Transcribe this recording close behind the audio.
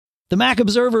The Mac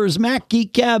Observer's Mac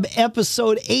Geek Gab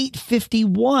episode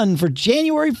 851 for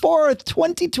January 4th,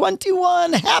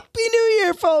 2021. Happy New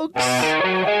Year, folks.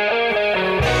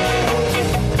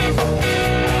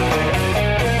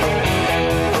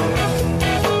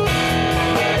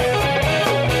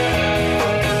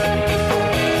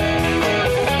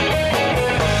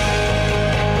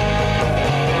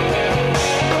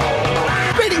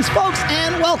 Greetings, folks,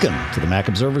 and welcome to the Mac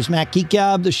Observer's Mac Geek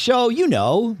Gab, the show you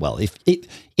know. Well,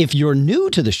 if you're new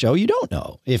to the show, you don't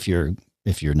know. If you're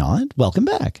not, welcome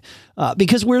back.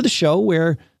 Because we're the show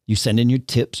where you send in your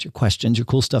tips, your questions, your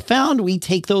cool stuff found. We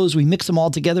take those, we mix them all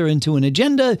together into an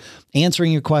agenda,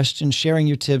 answering your questions, sharing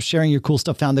your tips, sharing your cool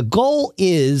stuff found. The goal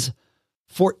is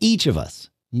for each of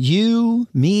us, you,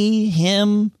 me,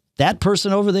 him, that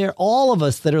person over there, all of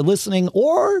us that are listening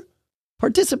or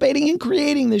participating in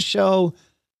creating this show.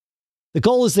 The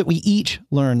goal is that we each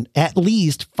learn at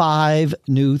least 5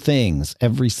 new things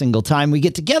every single time we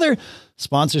get together.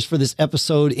 Sponsors for this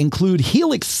episode include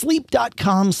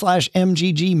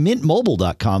helixsleep.com/MGG,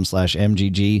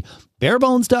 mintmobile.com/MGG,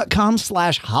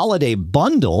 barebones.com/holiday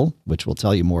bundle, which we'll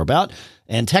tell you more about,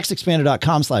 and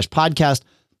textexpander.com/podcast.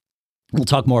 We'll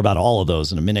talk more about all of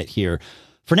those in a minute here.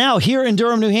 For now, here in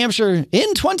Durham, New Hampshire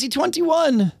in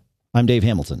 2021, I'm Dave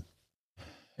Hamilton.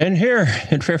 And here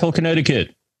in Fairfield,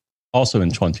 Connecticut, also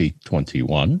in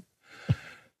 2021,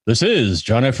 this is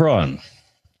John F. Ron.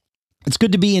 It's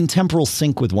good to be in temporal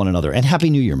sync with one another. And Happy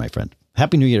New Year, my friend.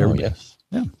 Happy New Year to everybody. Yes.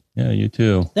 Yeah. Yeah, you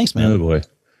too. Thanks, man. Oh, boy.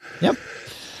 Yep.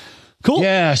 Cool.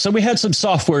 Yeah, so we had some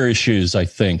software issues, I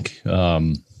think.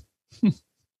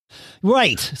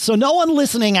 Right. So no one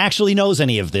listening actually knows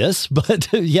any of this. But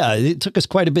yeah, it took us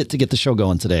quite a bit to get the show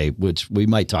going today, which we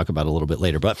might talk about a little bit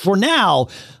later. But for now,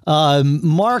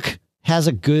 Mark has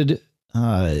a good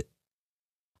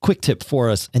quick tip for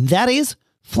us, and that is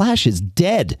Flash is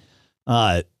dead.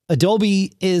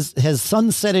 Adobe has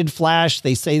sunsetted Flash.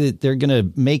 They say that they're going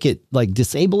to make it like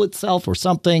disable itself or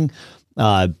something.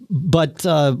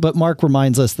 But Mark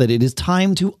reminds us that it is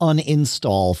time to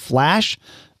uninstall Flash.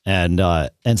 And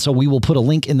so we will put a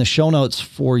link in the show notes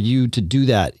for you to do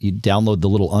that. You download the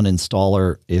little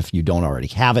uninstaller if you don't already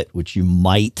have it, which you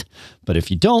might. But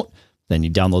if you don't, then you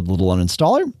download the little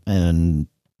uninstaller and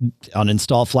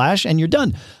uninstall Flash and you're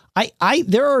done.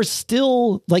 There are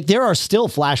still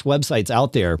Flash websites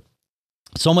out there.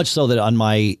 So much so that on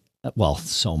my,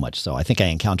 so much so, I think I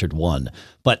encountered one,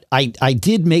 but I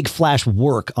did make Flash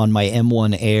work on my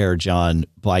M1 Air, John,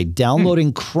 by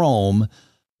downloading Chrome.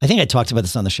 I think I talked about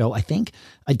this on the show. I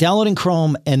downloading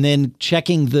Chrome and then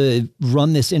checking the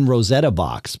run this in Rosetta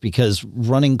box, because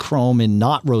running Chrome in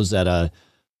not Rosetta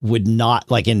would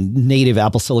not, like in native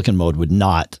Apple Silicon mode, would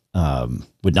not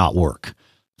work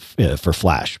for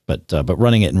Flash, but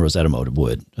running it in Rosetta mode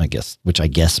would, I guess, which I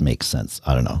guess makes sense.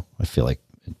 I don't know. I feel like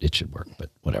it should work,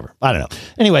 but whatever. I don't know.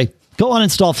 Anyway, go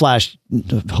uninstall Flash.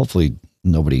 Hopefully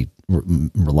nobody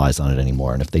relies on it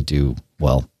anymore. And if they do,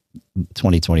 well,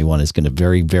 2021 is going to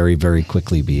very, very, very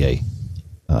quickly be a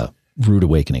rude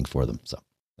awakening for them. So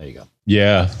there you go.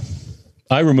 Yeah.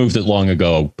 I removed it long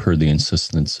ago per the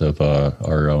insistence of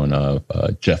our own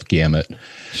Jeff Gamet.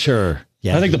 Sure.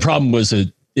 Yeah. I think the problem was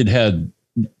it had,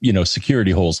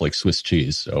 security holes like Swiss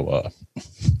cheese. So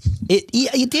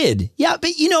it did. Yeah.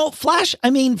 But Flash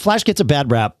gets a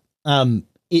bad rap.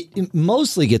 It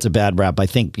mostly gets a bad rap, I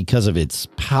think, because of its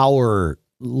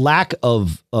lack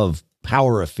of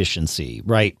power efficiency.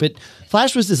 Right. But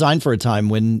Flash was designed for a time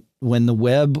when the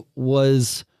web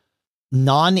was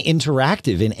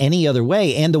non-interactive in any other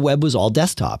way, and the web was all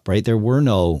desktop, right? There were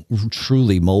no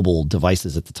truly mobile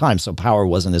devices at the time, so power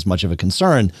wasn't as much of a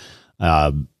concern.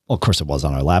 Of course, it was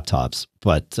on our laptops,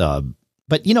 but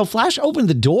Flash opened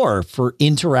the door for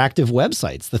interactive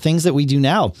websites, the things that we do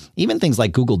now, even things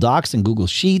like Google Docs and Google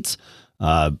Sheets,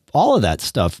 all of that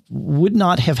stuff would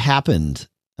not have happened.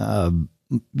 There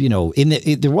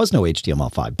was no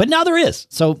HTML5, but now there is,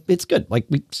 so it's good. Like,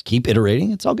 we just keep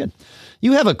iterating; it's all good.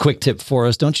 You have a quick tip for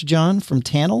us, don't you, John, from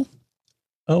Tannel?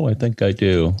 Oh, I think I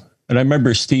do. And I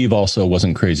remember Steve also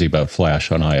wasn't crazy about Flash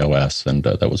on iOS, and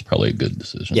that was probably a good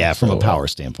decision. Yeah, from a power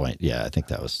standpoint. Yeah, I think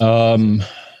that was.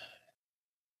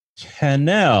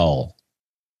 Canel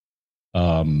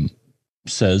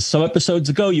says, some episodes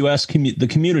ago, you asked the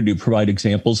community to provide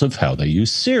examples of how they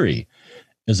use Siri.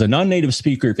 As a non-native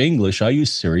speaker of English, I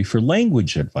use Siri for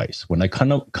language advice. When I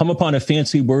come upon a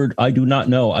fancy word I do not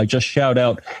know, I just shout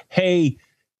out, "Hey,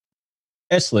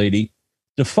 S-lady,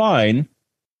 define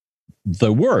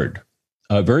the word."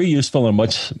 Very useful and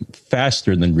much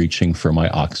faster than reaching for my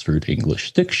Oxford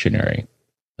English Dictionary.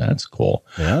 That's cool.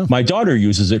 Yeah. My daughter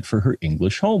uses it for her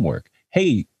English homework.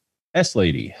 "Hey, S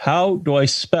lady, how do I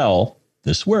spell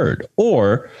this word?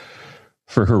 Or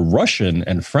for her Russian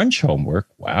and French homework,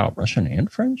 wow, Russian and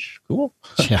French, cool.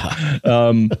 Yeah.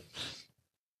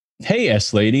 Hey,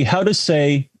 S lady, how to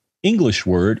say English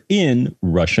word in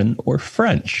Russian or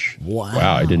French?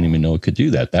 Wow, I didn't even know it could do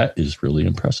that. That is really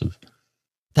impressive.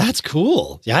 That's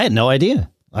cool. Yeah, I had no idea.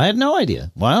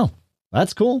 Wow,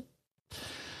 that's cool.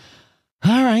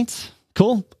 All right.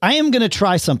 Cool. I am going to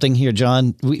try something here,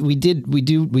 John. We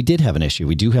did have an issue.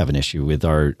 We do have an issue with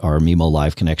our Mimo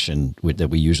Live connection that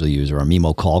we usually use, or our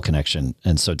Mimo call connection.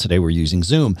 And so today we're using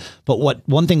Zoom. But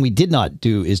one thing we did not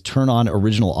do is turn on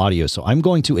original audio. So I'm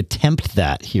going to attempt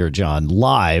that here, John,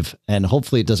 live, and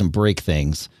hopefully it doesn't break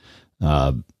things.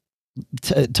 Talk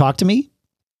to me.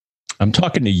 I'm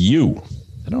talking to you.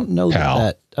 I don't know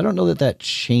that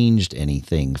changed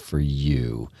anything for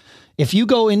you. If you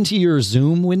go into your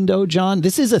Zoom window, John,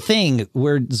 this is a thing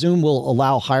where Zoom will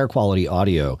allow higher quality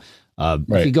audio. Right.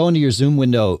 If you go into your Zoom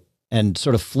window and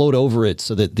sort of float over it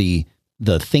so that the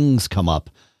things come up,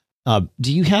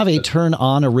 do you have a turn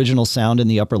on original sound in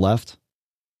the upper left?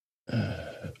 In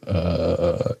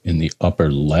the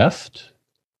upper left?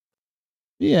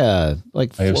 Yeah.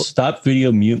 Like I have stop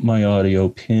video, mute my audio,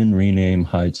 pin, rename,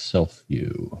 hide self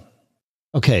view.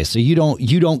 Okay, so you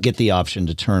don't get the option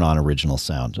to turn on original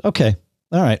sound. Okay.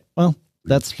 All right. Well,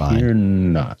 that's fine. You're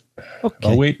not. Okay.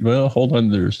 Oh, wait. Well, hold on.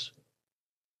 There's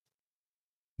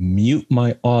mute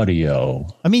my audio.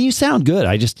 I mean, you sound good.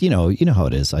 I just, you know how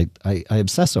it is. I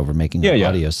obsess over making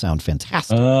audio sound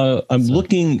fantastic. I'm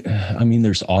looking. I mean,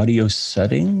 there's audio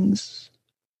settings.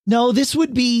 No, this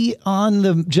would be on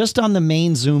the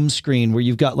main Zoom screen where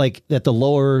you've got like at the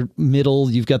lower middle,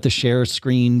 you've got the share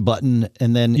screen button.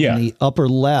 And then in the upper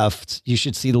left, you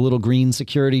should see the little green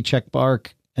security check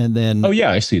mark. And then, oh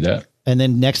yeah, I see that. And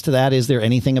then next to that, is there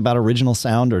anything about original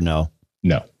sound or no?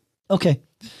 No. Okay.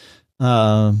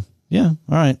 Yeah. All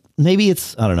right. Maybe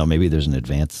it's, I don't know. Maybe there's an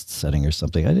advanced setting or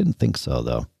something. I didn't think so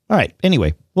though. All right.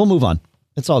 Anyway, we'll move on.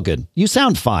 It's all good. You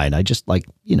sound fine. I just like,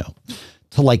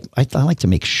 I like to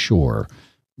make sure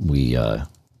we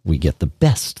get the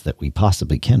best that we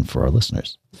possibly can for our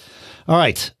listeners. All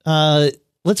right,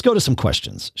 let's go to some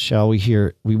questions, shall we?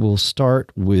 Here we will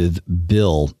start with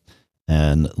Bill,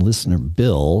 and listener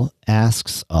Bill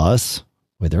asks us.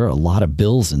 Well, there are a lot of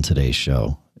Bills in today's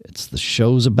show. It's the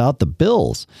show's about the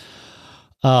Bills.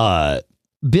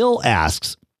 Bill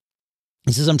asks.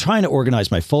 He says, I'm trying to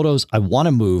organize my photos. I want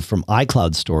to move from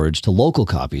iCloud storage to local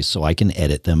copies so I can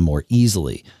edit them more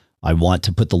easily. I want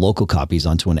to put the local copies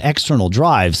onto an external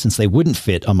drive since they wouldn't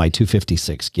fit on my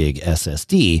 256 gig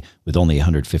SSD with only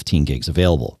 115 gigs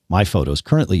available. My photos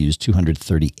currently use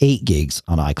 238 gigs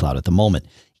on iCloud at the moment.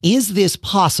 Is this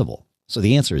possible? So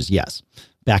the answer is yes.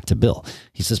 Back to Bill.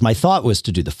 He says, my thought was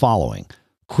to do the following.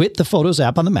 Quit the Photos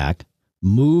app on the Mac,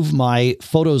 move my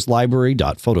Photos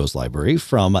library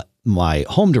from my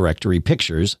home directory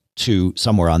pictures to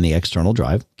somewhere on the external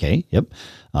drive. Okay. Yep.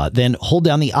 Then hold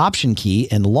down the Option key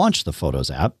and launch the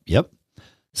Photos app. Yep.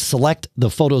 Select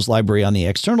the Photos library on the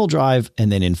external drive.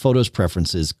 And then in Photos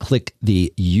Preferences, click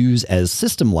the Use as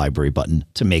System Library button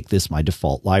to make this my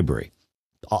default library.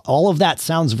 All of that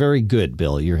sounds very good,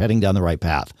 Bill. You're heading down the right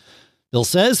path. Bill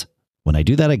says, when I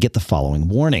do that, I get the following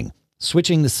warning.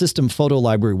 Switching the system photo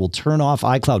library will turn off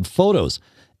iCloud Photos.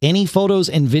 Any photos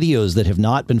and videos that have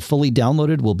not been fully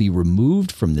downloaded will be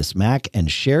removed from this Mac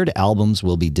and shared albums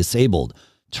will be disabled.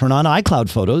 Turn on iCloud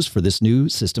Photos for this new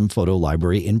system photo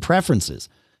library in Preferences.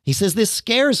 He says, this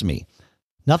scares me.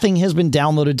 Nothing has been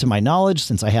downloaded to my knowledge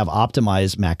since I have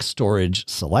optimized Mac storage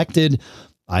selected.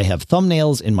 I have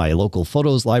thumbnails in my local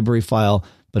Photos library file,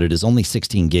 but it is only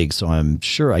 16 gigs, so I'm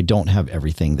sure I don't have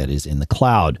everything that is in the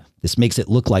cloud. This makes it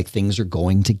look like things are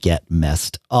going to get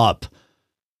messed up.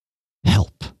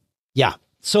 Help. Yeah.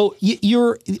 So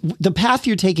the path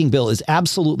you're taking, Bill, is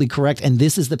absolutely correct. And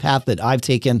this is the path that I've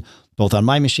taken both on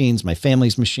my machines, my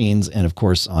family's machines, and of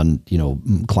course on,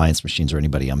 clients' machines or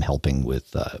anybody I'm helping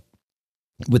with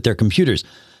their computers.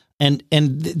 And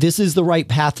this is the right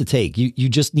path to take. You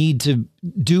just need to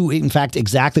do, in fact,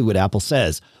 exactly what Apple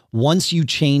says. Once you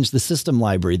change the system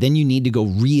library, then you need to go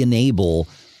re-enable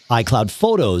iCloud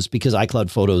Photos because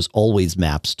iCloud Photos always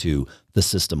maps to the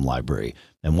system library.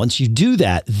 And once you do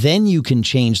that, then you can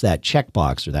change that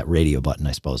checkbox or that radio button,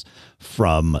 I suppose,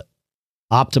 from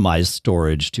optimized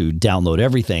storage to download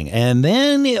everything. And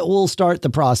then it will start the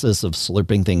process of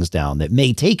slurping things down. That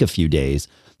may take a few days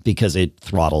because it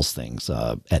throttles things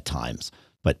at times.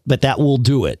 But that will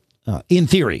do it in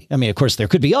theory. I mean, of course, there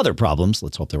could be other problems.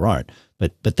 Let's hope there aren't.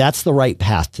 But that's the right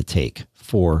path to take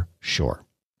for sure.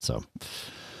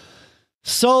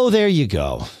 So there you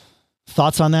go.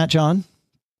 Thoughts on that, John?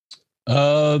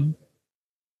 Uh,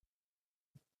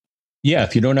 yeah,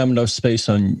 if you don't have enough space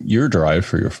on your drive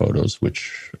for your photos,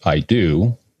 which I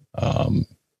do.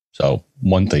 So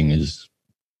one thing is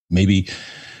maybe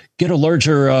get a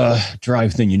larger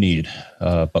drive than you need.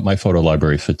 But my photo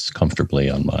library fits comfortably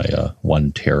on my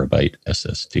 1 terabyte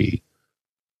SSD.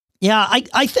 Yeah,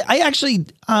 I actually,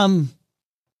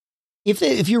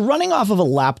 if you're running off of a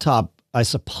laptop, I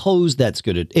suppose that's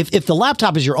good. If the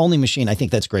laptop is your only machine, I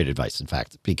think that's great advice, in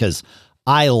fact, because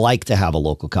I like to have a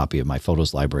local copy of my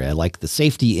photos library. I like the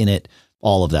safety in it,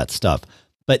 all of that stuff.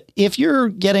 But if you're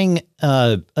getting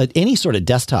any sort of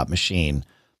desktop machine,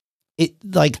 it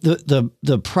like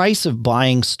the price of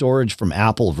buying storage from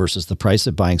Apple versus the price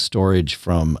of buying storage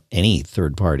from any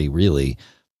third party really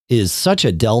is such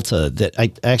a delta that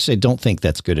I actually don't think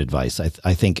that's good advice.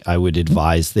 I think I would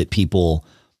advise that people,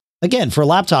 again, for a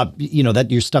laptop, you know,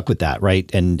 that you're stuck with that, right?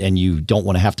 And you don't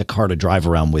want to have to cart a drive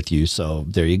around with you. So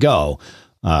there you go.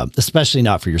 Especially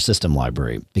not for your system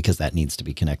library, because that needs to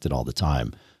be connected all the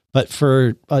time. But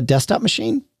for a desktop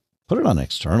machine, put it on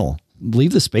external.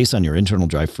 Leave the space on your internal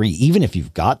drive free, even if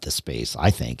you've got the space, I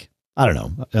think. I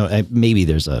don't know. Maybe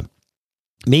there's a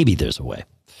way.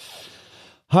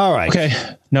 All right. Okay.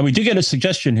 Now we do get a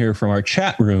suggestion here from our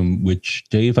chat room, which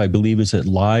Dave, I believe, is at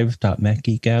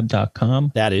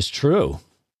live.macgeekgab.com. That is true.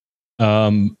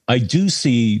 I do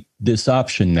see this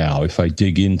option now. If I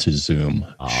dig into Zoom,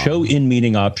 show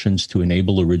in-meeting options to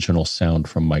enable original sound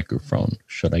from microphone.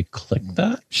 Should I click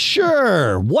that?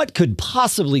 Sure. What could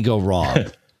possibly go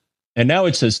wrong? And now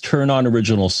it says turn on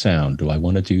original sound. Do I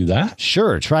want to do that?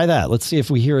 Sure. Try that. Let's see if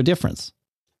we hear a difference.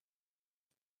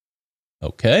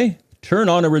 Okay. Turn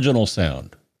on original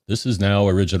sound. This is now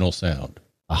original sound.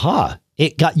 Aha.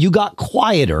 You got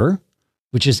quieter,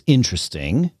 which is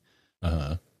interesting.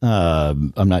 Uh-huh.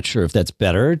 I'm not sure if that's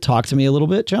better. Talk to me a little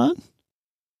bit, John.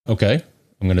 Okay.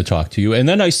 I'm going to talk to you. And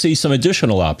then I see some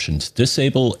additional options.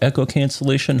 Disable echo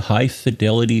cancellation, high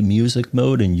fidelity music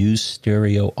mode, and use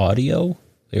stereo audio.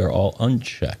 They are all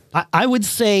unchecked. I would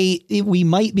say we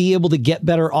might be able to get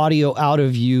better audio out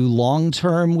of you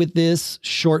long-term with this.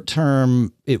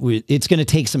 Short-term, it's going to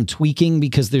take some tweaking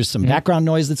because there's some background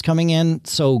noise that's coming in.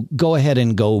 So go ahead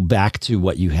and go back to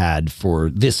what you had for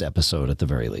this episode at the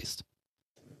very least.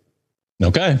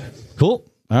 Okay. Cool.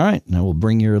 All right. Now we'll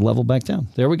bring your level back down.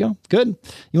 There we go. Good.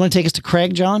 You want to take us to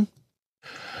Craig, John?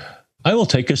 I will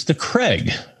take us to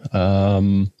Craig.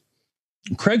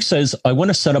 Craig says, I want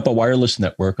to set up a wireless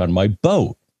network on my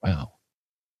boat. Wow.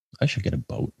 I should get a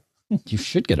boat. You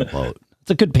should get a boat.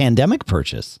 It's a good pandemic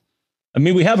purchase. I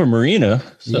mean, we have a marina.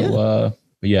 So,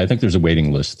 yeah, I think there's a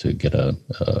waiting list to get a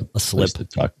slip to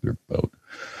talk to your boat.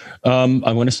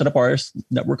 I want to set up a wireless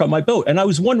network on my boat. And I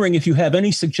was wondering if you have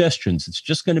any suggestions. It's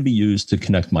just going to be used to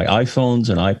connect my iPhones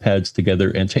and iPads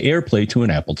together and to AirPlay to an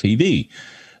Apple TV.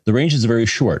 The range is very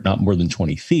short, not more than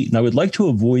 20 feet, and I would like to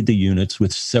avoid the units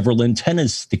with several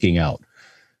antennas sticking out.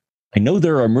 I know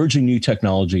there are emerging new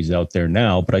technologies out there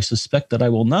now, but I suspect that I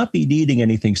will not be needing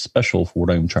anything special for what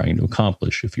I'm trying to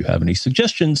accomplish. If you have any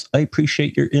suggestions, I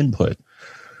appreciate your input.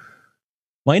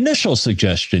 My initial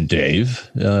suggestion,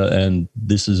 Dave, and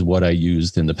this is what I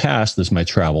used in the past, this is my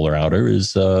travel router,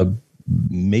 is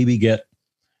maybe get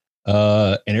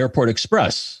an Airport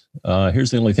Express.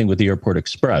 Here's the only thing with the Airport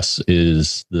Express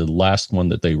is the last one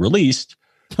that they released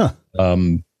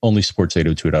only supports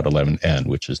 802.11n,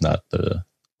 which is not the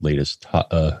latest.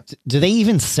 Do they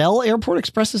even sell Airport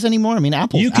Expresses anymore? I mean,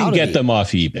 Apple. You can get them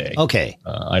off eBay. Okay.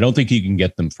 I don't think you can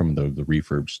get them from the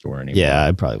refurb store anymore. Yeah,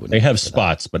 I probably wouldn't. They have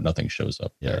spots, but nothing shows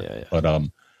up there. Yeah. But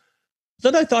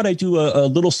then I thought I'd do a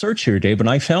little search here, Dave, and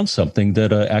I found something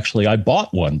that actually I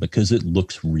bought one because it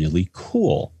looks really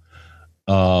cool.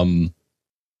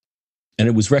 And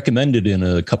it was recommended in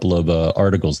a couple of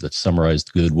articles that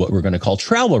summarized what we're going to call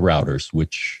travel routers,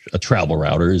 which a travel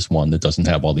router is one that doesn't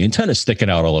have all the antennas sticking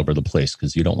out all over the place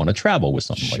because you don't want to travel with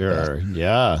something like that. Sure,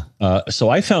 yeah. So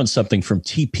I found something from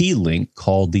TP-Link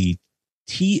called the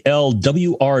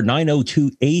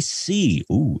TLWR902AC.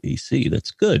 Ooh, AC,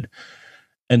 that's good.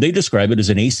 And they describe it as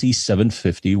an AC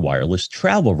 750 wireless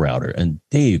travel router. And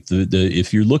Dave,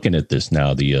 if you're looking at this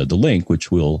now, the link,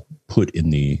 which we'll put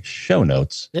in the show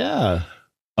notes. Yeah.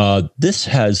 This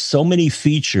has so many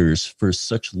features for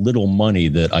such little money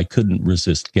that I couldn't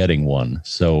resist getting one.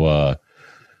 So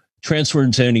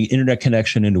transferring any internet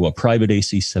connection into a private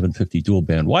AC 750 dual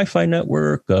band Wi-Fi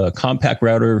network, compact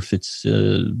router fits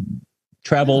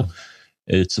travel. Yeah.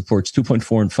 It supports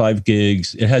 2.4 and 5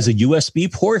 gigs. It has a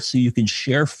USB port so you can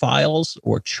share files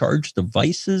or charge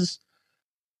devices,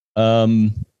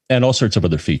 and all sorts of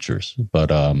other features. But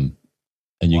and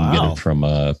you can get it from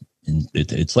And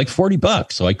it's like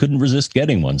 $40, so I couldn't resist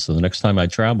getting one. So the next time I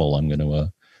travel, I'm going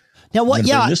to now what?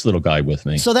 bring this little guy with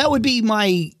me. So that would be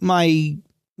my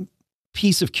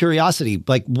piece of curiosity.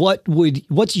 Like,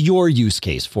 what's your use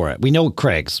case for it? We know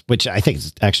Craig's, which I think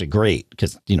is actually great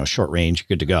because, short range,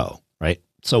 good to go, right?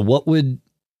 So what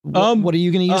are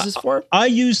you going to use this for? I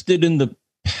used it in the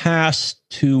past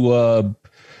to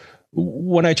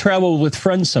when I travel with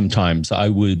friends. Sometimes I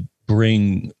would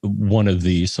bring one of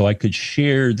these so I could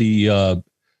share the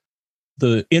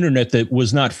internet that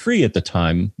was not free at the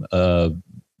time.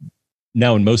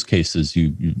 Now, in most cases,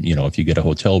 you if you get a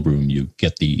hotel room, you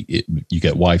get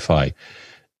Wi-Fi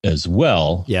as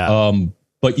well. Yeah.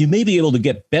 But you may be able to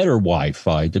get better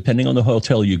Wi-Fi depending on the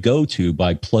hotel you go to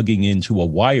by plugging into a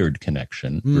wired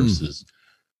connection versus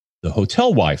the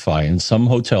hotel Wi-Fi. And some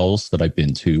hotels that I've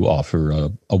been to offer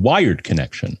a wired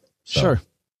connection. So.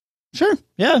 Sure.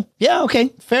 Yeah. Okay.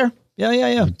 Fair. Yeah.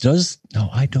 I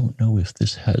don't know if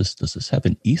does this have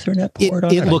an Ethernet port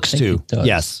on it? It looks to. It does.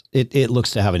 Yes. It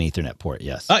looks to have an Ethernet port.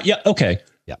 Yes. Yeah. Okay.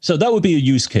 Yeah. So that would be a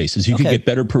use case is you could get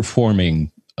better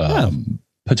performing,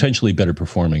 potentially better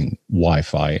performing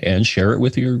Wi-Fi and share it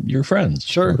with your friends.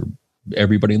 Sure. Or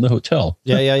everybody in the hotel.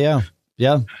 Yeah.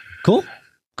 Cool.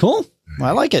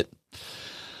 I like it.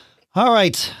 All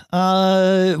right.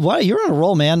 You're on a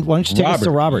roll, man. Why don't you take us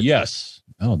to Robert? Yes.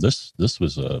 Oh, this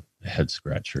was a head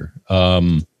scratcher. All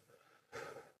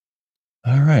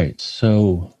right.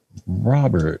 So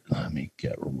Robert, let me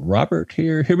get Robert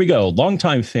here. Here we go.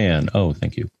 Longtime fan. Oh,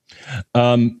 thank you.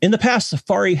 In the past,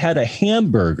 Safari had a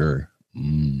hamburger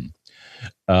in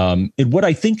what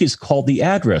I think is called the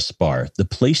address bar, the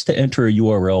place to enter a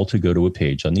URL to go to a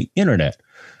page on the internet.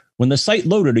 When the site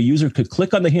loaded, a user could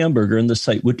click on the hamburger and the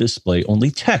site would display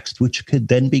only text, which could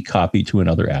then be copied to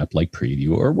another app like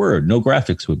Preview or Word. No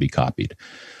graphics would be copied.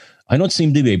 I don't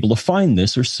seem to be able to find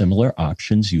this or similar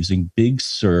options using Big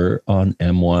Sur on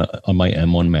my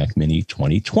M1 Mac Mini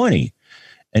 2020.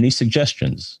 Any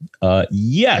suggestions?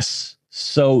 Yes.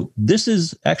 So this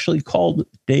is actually called,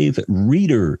 Dave,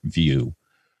 Reader View.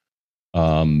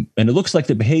 And it looks like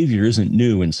the behavior isn't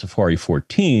new in Safari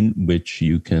 14, which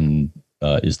you can...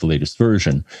 is the latest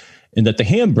version, and that the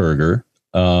hamburger,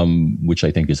 which I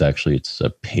think is actually, it's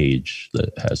a page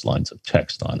that has lines of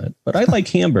text on it, but I like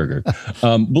hamburger,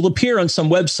 will appear on some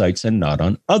websites and not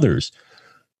on others.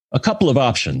 A couple of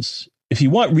options. If you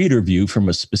want reader view from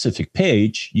a specific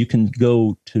page, you can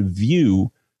go to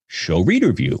View, Show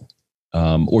Reader View,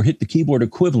 or hit the keyboard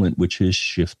equivalent, which is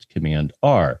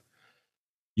Shift-Command-R.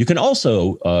 You can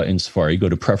also, in Safari, go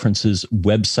to Preferences,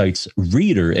 Websites,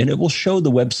 Reader, and it will show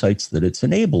the websites that it's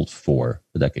enabled for.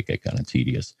 But that could get kind of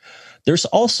tedious. There's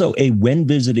also a When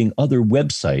Visiting Other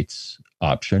Websites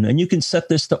option, and you can set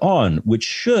this to On, which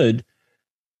should,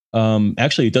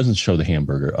 actually, it doesn't show the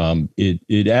hamburger.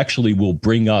 It actually will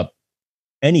bring up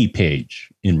any page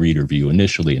in Reader View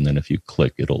initially, and then if you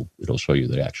click, it'll show you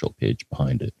the actual page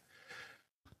behind it.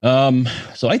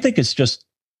 So I think it's just,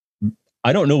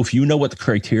 I don't know if you know what the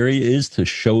criteria is to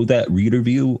show that Reader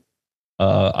View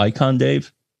icon,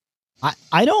 Dave.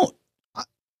 I don't.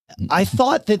 I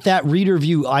thought that Reader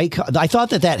View icon. I thought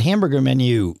that hamburger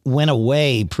menu went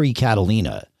away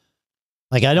pre-Catalina.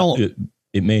 Like I don't.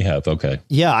 It may have. Okay.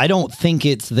 Yeah, I don't think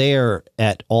it's there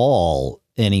at all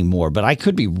anymore. But I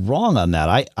could be wrong on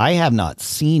that. I have not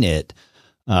seen it.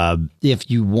 If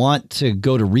you want to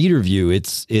go to Reader View,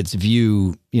 it's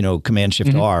View, Command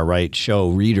Shift R, right? Show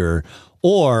Reader.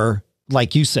 Or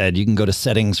like you said, you can go to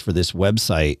settings for this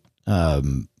website.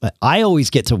 I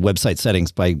always get to website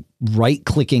settings by right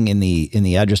clicking in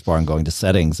the address bar and going to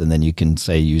settings. And then you can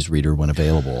say use reader when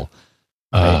available.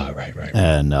 Right.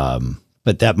 And,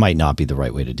 but that might not be the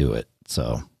right way to do it.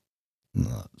 So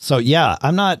yeah,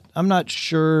 I'm not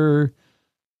sure.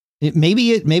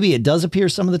 Maybe it does appear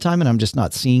some of the time and I'm just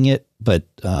not seeing it, but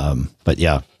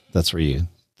yeah, that's where yeah.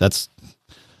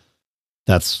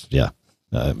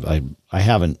 I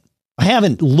haven't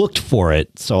looked for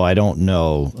it, so I don't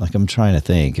know. Like I'm trying to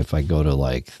think if I go to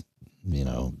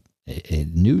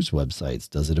news websites,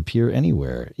 does it appear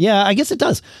anywhere? Yeah, I guess it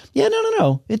does. Yeah,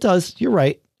 no, it does. You're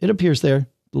right. It appears there,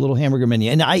 the little hamburger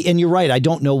menu. And you're right. I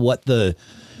don't know what there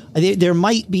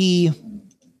might be.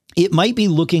 It might be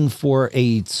looking for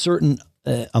a certain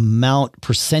amount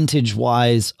percentage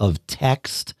wise of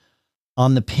text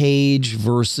on the page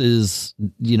versus,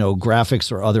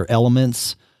 graphics or other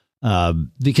elements.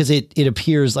 because it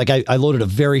appears like I loaded a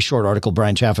very short article.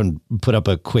 Brian Chaffin put up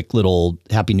a quick little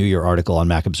Happy New Year article on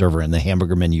Mac Observer, and the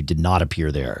hamburger menu did not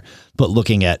appear there. But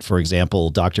looking at, for example,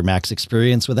 Dr. Mac's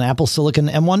experience with an Apple Silicon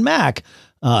M1 Mac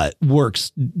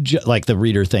works like the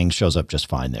reader thing shows up just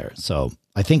fine there. So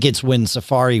I think it's when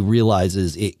Safari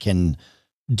realizes it can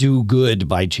do good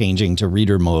by changing to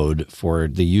reader mode for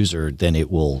the user, then it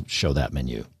will show that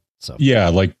menu. So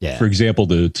for example,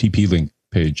 the TP-Link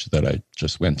page that I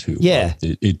just went to. Yeah.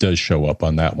 It does show up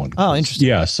on that one. Oh, interesting.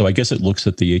 Yeah. So I guess it looks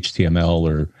at the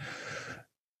HTML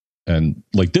and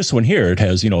like this one here, it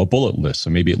has, a bullet list. So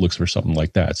maybe it looks for something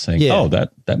like that saying,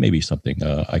 that may be something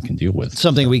I can deal with.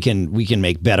 Something we can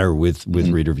make better with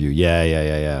Reader View.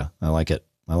 Yeah. I like it.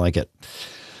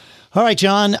 All right,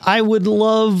 John, I would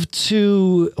love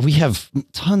to, we have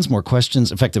tons more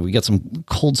questions. In fact, we got some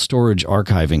cold storage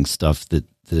archiving stuff that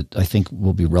I think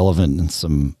will be relevant, and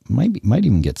some might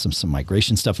even get some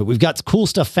migration stuff. But we've got cool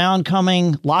stuff found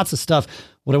coming, lots of stuff.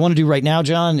 What I want to do right now,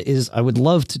 John, is I would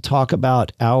love to talk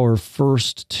about our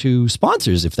first two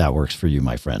sponsors, if that works for you,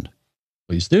 my friend.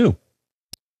 Please do.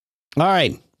 All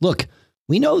right. Look,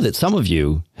 we know that some of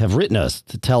you have written us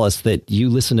to tell us that you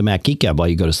listen to Mac Geek Gab while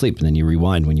you go to sleep, and then you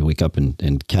rewind when you wake up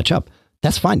and catch up.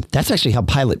 That's fine. That's actually how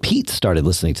Pilot Pete started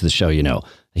listening to the show,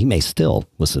 He may still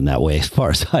listen that way as far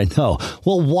as I know.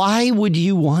 Well, why would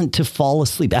you want to fall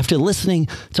asleep after listening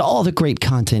to all the great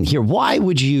content here? Why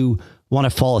would you want to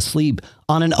fall asleep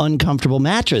on an uncomfortable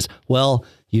mattress? Well,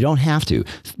 you don't have to.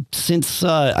 Since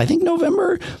I think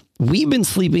November, we've been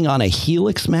sleeping on a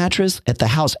Helix mattress at the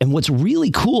house. And what's really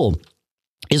cool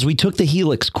is we took the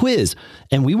Helix quiz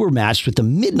and we were matched with the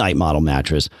Midnight model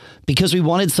mattress because we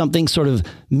wanted something sort of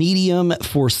medium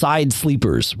for side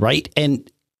sleepers, right?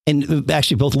 And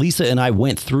actually both Lisa and I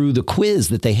went through the quiz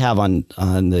that they have on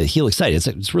the Helix site.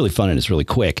 It's really fun and it's really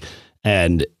quick.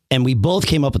 And we both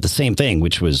came up with the same thing,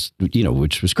 which was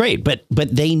great. But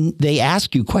they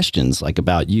ask you questions like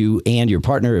about you and your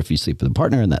partner, if you sleep with a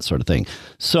partner and that sort of thing.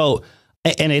 So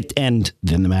and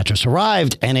then the mattress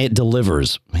arrived and it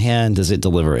delivers. Man, does it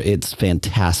deliver. It's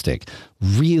fantastic.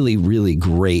 Really, really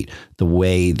great the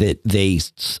way that they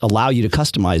allow you to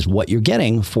customize what you're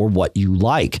getting for what you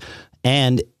like.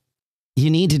 And you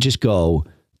need to just go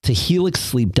to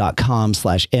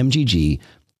helixsleep.com/MGG.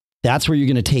 That's where you're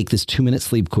going to take this 2-minute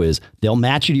sleep quiz. They'll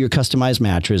match you to your customized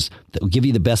mattress that will give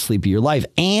you the best sleep of your life.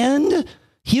 And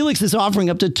Helix is offering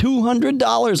up to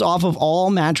 $200 off of all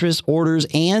mattress orders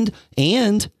and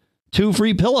 2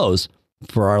 free pillows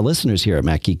for our listeners here at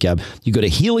Mac Geek Gab. You go to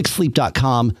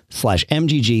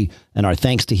helixsleep.com/MGG, and our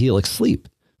thanks to Helix Sleep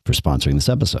for sponsoring this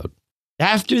episode.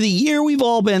 After the year we've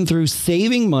all been through,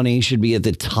 saving money should be at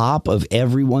the top of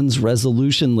everyone's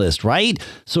resolution list, right?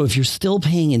 So if you're still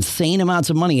paying insane amounts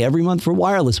of money every month for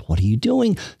wireless, what are you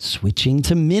doing? Switching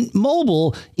to Mint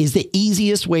Mobile is the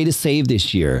easiest way to save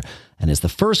this year. And as the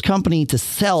first company to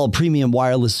sell premium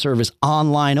wireless service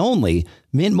online only,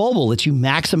 Mint Mobile lets you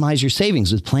maximize your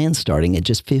savings with plans starting at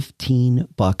just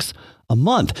 $15 a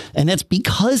month. And that's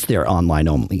because they're online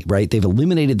only, right? They've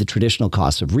eliminated the traditional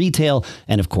costs of retail.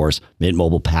 And of course, Mint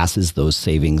Mobile passes those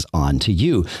savings on to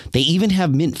you. They even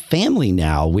have Mint Family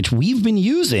now, which we've been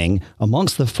using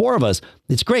amongst the 4 of us.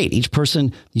 It's great. Each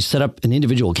person, you set up an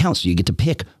individual account, so you get to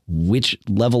pick which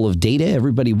level of data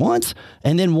everybody wants.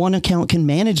 And then one account can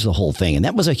manage the whole thing. And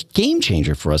that was a game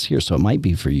changer for us here. So it might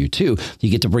be for you too. You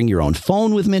get to bring your own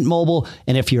phone with Mint Mobile.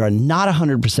 And if you're not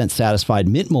 100% satisfied,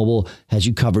 Mint Mobile has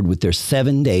you covered with their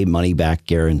 7-day money-back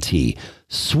guarantee.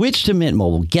 Switch to Mint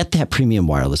Mobile. Get that premium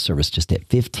wireless service just at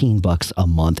 $15 a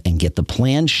month and get the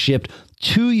plan shipped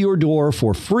to your door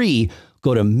for free.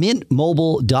 Go to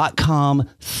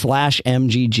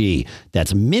mintmobile.com/MGG.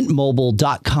 That's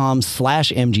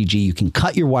mintmobile.com/MGG. You can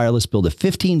cut your wireless bill to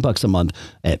 $15 a month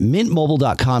at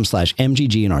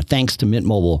mintmobile.com/MGG. And our thanks to Mint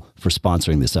Mobile for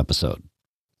sponsoring this episode.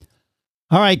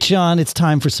 All right, John, it's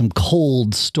time for some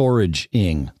cold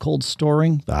storage-ing. Cold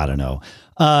storing? I don't know.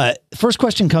 First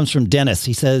question comes from Dennis.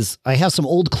 He says, I have some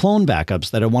old clone backups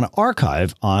that I want to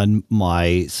archive on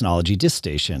my Synology disk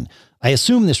station. I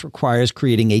assume this requires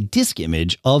creating a disk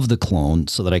image of the clone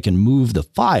so that I can move the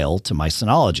file to my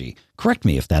Synology. Correct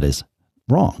me if that is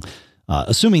wrong.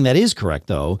 Assuming that is correct,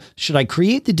 though, should I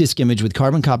create the disk image with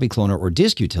Carbon Copy Cloner or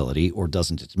Disk Utility, or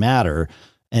doesn't it matter?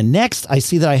 And next, I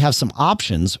see that I have some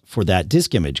options for that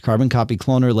disk image. Carbon Copy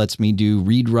Cloner lets me do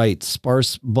read-write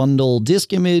sparse bundle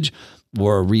disk image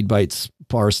or read-write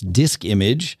sparse disk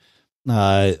image.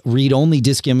 Read-only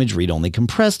disk image, read-only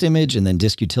compressed image, and then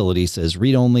Disk Utility says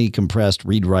read-only, compressed,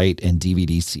 read-write, and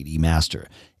DVD CD master.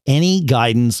 Any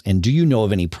guidance, and do you know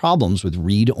of any problems with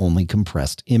read-only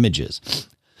compressed images?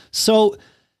 So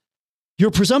your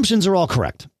presumptions are all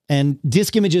correct. And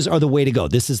disk images are the way to go.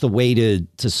 This is the way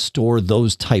to store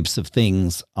those types of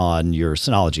things on your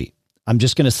Synology. I'm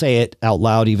just going to say it out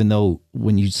loud, even though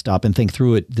when you stop and think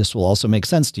through it, this will also make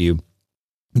sense to you.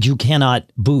 You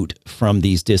cannot boot from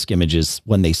these disk images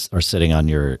when they are sitting on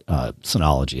your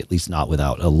Synology, at least not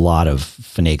without a lot of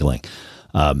finagling.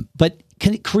 But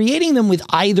creating them with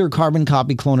either Carbon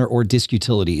Copy Cloner or Disk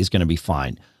Utility is going to be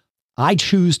fine. I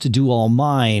choose to do all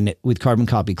mine with Carbon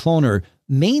Copy Cloner,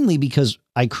 mainly because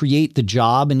I create the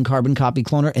job in Carbon Copy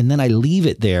Cloner and then I leave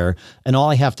it there. And all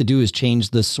I have to do is change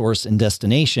the source and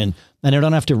destination, and I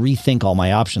don't have to rethink all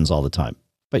my options all the time.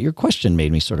 But your question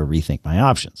made me sort of rethink my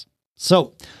options.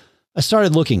 So I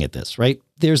started looking at this, right?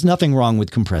 There's nothing wrong with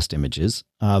compressed images,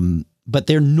 but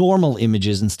they're normal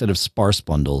images instead of sparse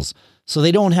bundles. So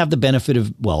they don't have the benefit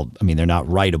of, well, I mean, they're not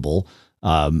writable,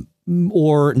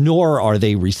 nor are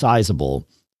they resizable.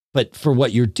 But for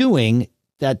what you're doing,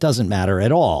 that doesn't matter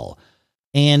at all.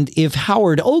 And if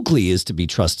Howard Oakley is to be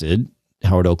trusted,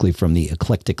 Howard Oakley from the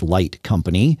Eclectic Light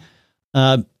Company,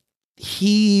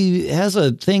 he has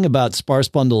a thing about sparse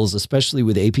bundles, especially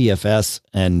with APFS,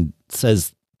 and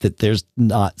says that there's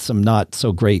some not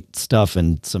so great stuff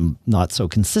and some not so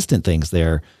consistent things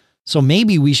there. So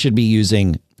maybe we should be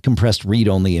using compressed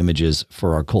read-only images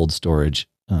for our cold storage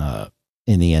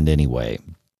in the end anyway.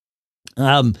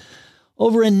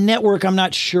 Over in network, I'm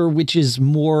not sure which is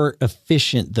more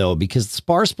efficient, though, because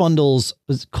sparse bundles,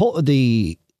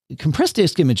 the compressed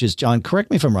disk images, John, correct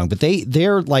me if I'm wrong, but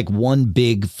they're like one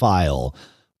big file,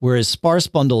 whereas sparse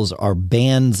bundles are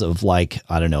bands of like,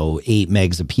 I don't know, 8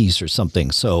 megs a piece or something.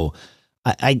 So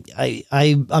I'm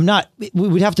not, we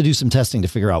would have to do some testing to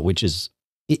figure out which is,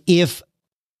 if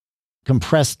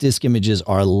compressed disk images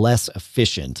are less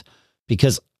efficient,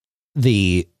 because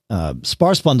the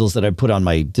sparse bundles that I put on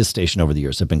my disk station over the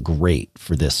years have been great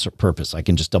for this purpose. I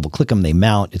can just double click them, they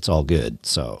mount, it's all good.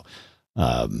 So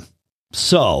I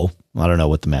don't know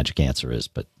what the magic answer is,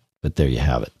 but there you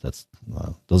have it.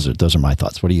 Those are my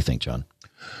thoughts. What do you think, John?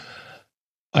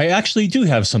 I actually do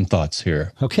have some thoughts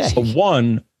here. Okay. So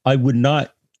one, I would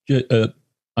not,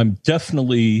 I'm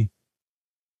definitely,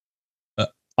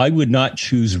 I would not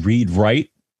choose read write,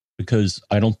 because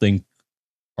I don't think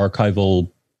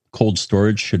archival cold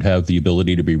storage should have the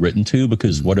ability to be written to,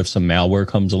 because what if some malware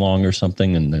comes along or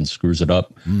something and then screws it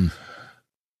up?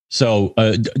 So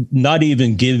not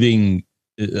even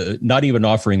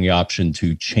offering the option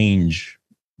to change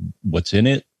what's in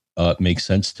it makes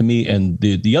sense to me. And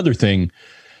the other thing,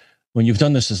 when you've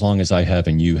done this as long as I have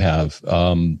and you have,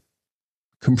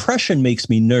 compression makes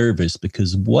me nervous,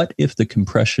 because what if the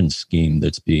compression scheme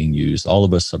that's being used all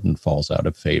of a sudden falls out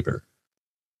of favor?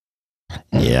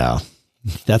 Yeah.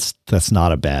 That's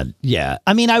not a bad. Yeah.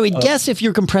 I mean, I would guess if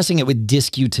you're compressing it with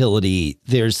Disk Utility,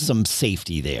 there's some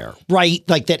safety there, right?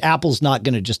 Like that Apple's not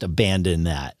going to just abandon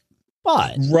that.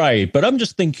 But right. But I'm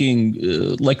just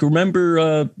thinking, like,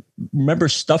 remember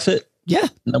Stuff It? Yeah.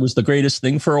 That was the greatest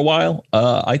thing for a while.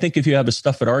 I think if you have a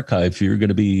Stuff It archive,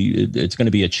 it's going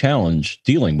to be a challenge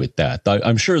dealing with that.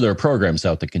 I'm sure there are programs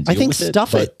out that can deal with it. I think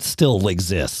Stuff It still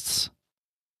exists.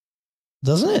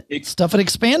 Doesn't it? Stuff It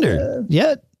Expander.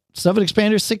 Yeah. Stuff It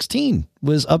Expander 16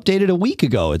 was updated a week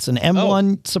ago. It's an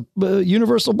M1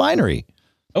 universal binary.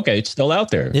 Okay, it's still out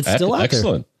there. It's still out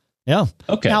Excellent. there. Yeah.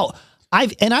 Okay. Now,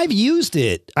 I've used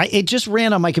it. It just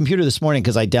ran on my computer this morning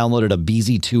because I downloaded a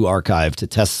BZ2 archive to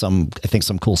test some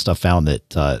cool stuff found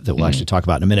that we'll actually talk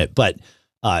about in a minute. But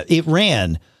it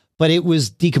ran, but it was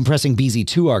decompressing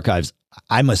BZ2 archives.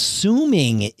 I'm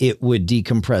assuming it would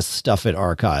decompress Stuff It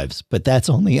archives, but that's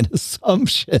only an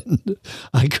assumption.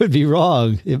 I could be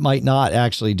wrong. It might not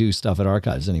actually do Stuff It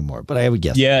archives anymore, but I would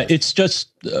guess. Yeah, it's just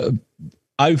working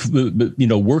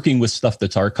with stuff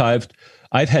that's archived.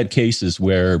 I've had cases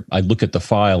where I look at the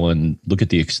file and look at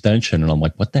the extension, and I'm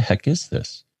like, "What the heck is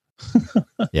this?"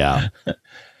 Yeah.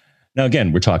 Now,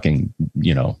 again, we're talking,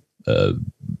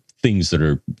 things that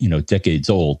are decades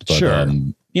old, but sure.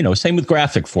 Same with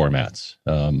graphic formats.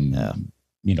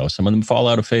 Some of them fall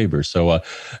out of favor. So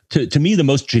to me, the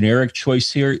most generic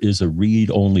choice here is a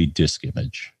read-only disk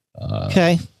image.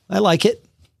 Okay. I like it.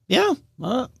 Yeah.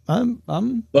 But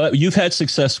you've had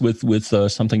success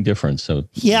with something different. So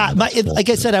yeah, like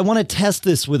I said, I want to test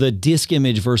this with a disk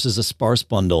image versus a sparse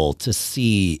bundle to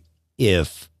see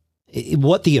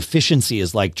what the efficiency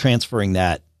is like transferring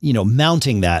that,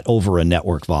 mounting that over a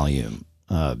network volume.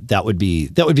 That would be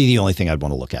the only thing I'd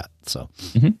want to look at. So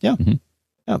yeah.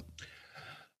 Yeah.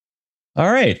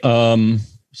 All right.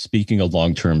 Speaking of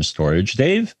long-term storage,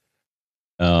 Dave,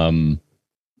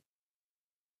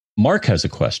 Mark has a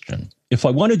question. If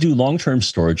I want to do long-term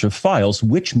storage of files,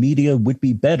 which media would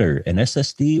be better, an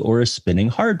SSD or a spinning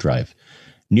hard drive?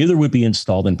 Neither would be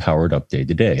installed and powered up day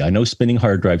to day. I know spinning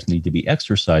hard drives need to be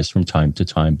exercised from time to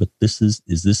time, but is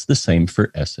this the same for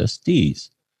SSDs?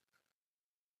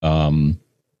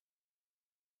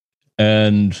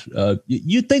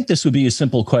 You'd think this would be a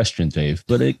simple question, Dave,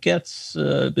 but it gets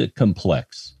a bit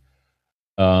complex.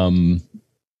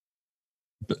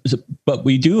 But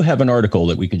we do have an article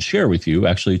that we can share with you.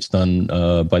 Actually, it's done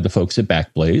by the folks at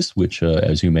Backblaze, which,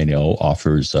 as you may know,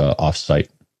 offers offsite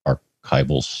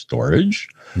archival storage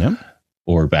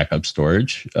or backup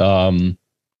storage. And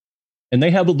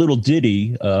they have a little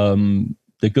ditty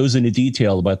that goes into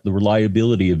detail about the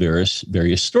reliability of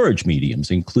various storage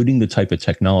mediums, including the type of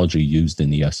technology used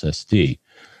in the SSD.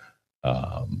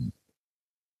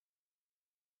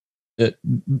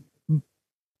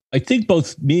 I think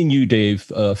both me and you,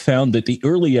 Dave, found that the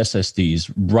early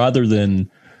SSDs, rather than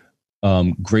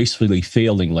gracefully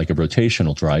failing like a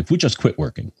rotational drive, would just quit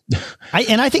working.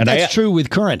 I think that's true with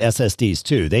current SSDs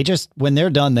too. They just, when they're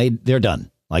done, they're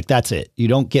done. Like that's it. You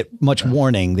don't get much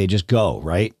warning. They just go,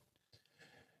 right?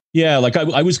 Yeah, like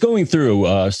I was going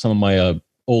through some of my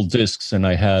old discs, and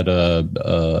I had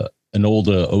an old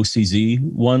OCZ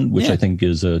one, which I think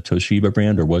is a Toshiba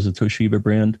brand, or was a Toshiba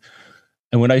brand.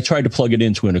 And when I tried to plug it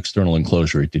into an external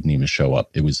enclosure, it didn't even show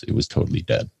up. It was totally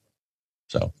dead.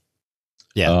 So,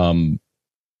 yeah.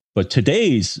 But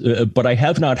I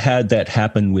have not had that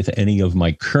happen with any of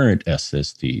my current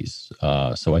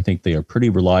SSDs. So I think they are pretty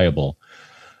reliable.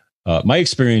 My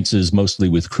experience is mostly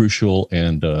with Crucial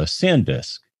and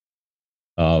SanDisk.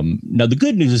 Now, the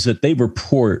good news is that they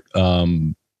report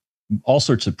all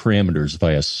sorts of parameters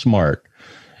via SMART.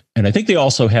 And I think they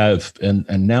also have, and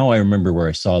now I remember where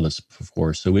I saw this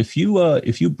before. So if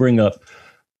you bring up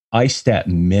iStat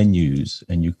menus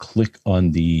and you click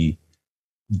on the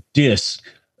disk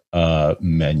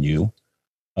menu,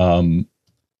 mine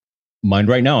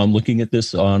right now, I'm looking at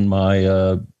this on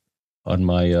my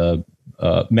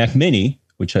Mac Mini,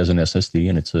 which has an SSD,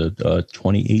 and it's a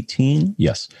 2018.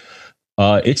 Yes,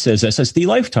 it says SSD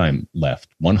lifetime left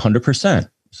 100%.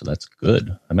 So that's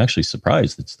good. I'm actually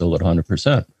surprised it's still at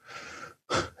 100%.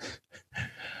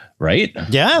 Right?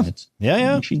 Yeah. The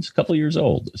machine's a couple of years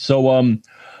old. So,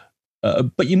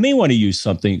 but you may want to use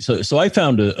something. So I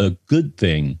found a good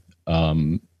thing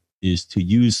is to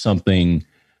use something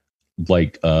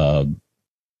like DriveDX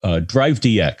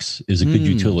is a good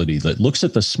utility that looks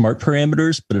at the smart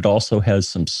parameters, but it also has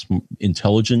some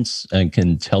intelligence and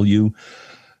can tell you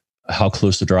how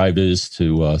close the drive is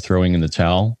to throwing in the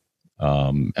towel.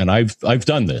 And I've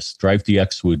done this.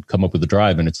 DriveDX would come up with a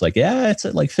drive, and it's like, yeah, it's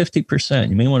at like 50%.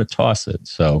 You may want to toss it.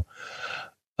 So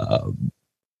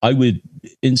I would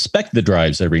inspect the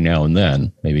drives every now and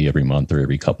then, maybe every month or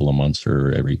every couple of months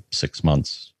or every 6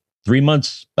 months, 3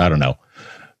 months. I don't know,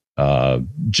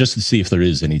 just to see if there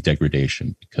is any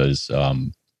degradation. Because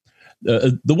the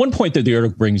one point that the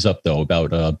article brings up, though,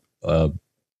 about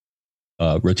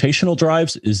rotational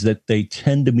drives is that they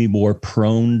tend to be more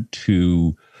prone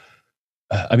to,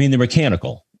 they're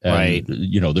mechanical, and, right?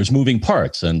 There's moving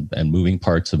parts, and moving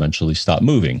parts eventually stop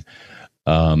moving.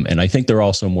 And I think they're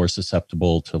also more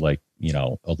susceptible to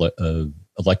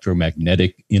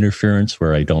electromagnetic interference,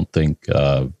 where I don't think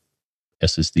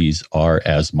SSDs are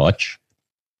as much.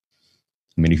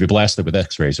 I mean, if you blast it with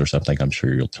X-rays or something, I'm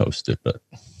sure you'll toast it. But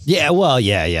yeah, well,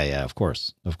 yeah, of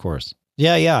course.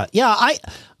 Yeah.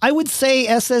 I would say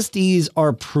SSDs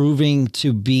are proving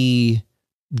to be,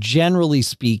 generally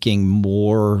speaking,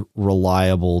 more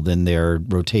reliable than their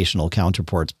rotational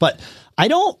counterparts. But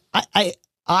well,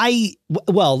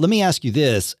 let me ask you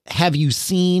this. Have you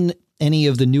seen any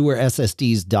of the newer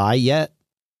SSDs die yet?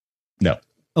 No.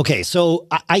 Okay. So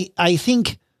I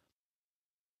think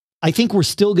we're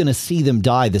still going to see them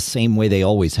die the same way they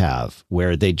always have,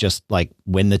 where they just, like,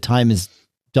 when the time is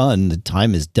done, the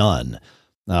time is done.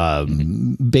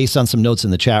 Based on some notes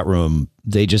in the chat room,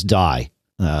 they just die.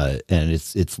 And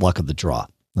it's luck of the draw.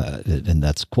 And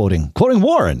that's quoting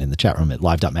Warren in the chat room at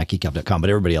live.macgeekgab.com, but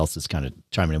everybody else is kind of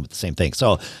chiming in with the same thing.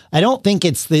 So I don't think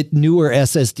it's that newer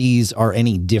SSDs are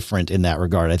any different in that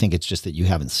regard. I think it's just that you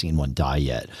haven't seen one die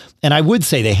yet. And I would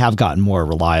say they have gotten more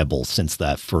reliable since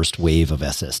that first wave of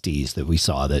SSDs that we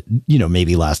saw that,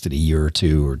 maybe lasted a year or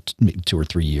two, or 2 or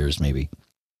 3 years, maybe.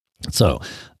 So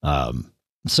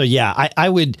yeah,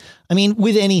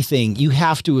 with anything, you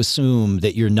have to assume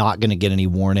that you're not going to get any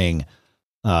warning,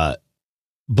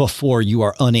 before you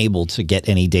are unable to get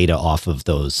any data off of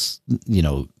those,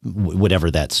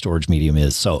 whatever that storage medium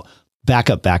is. So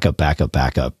backup.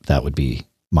 That would be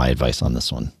my advice on this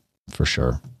one for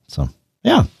sure. So,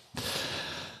 yeah.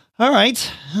 All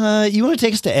right. You want to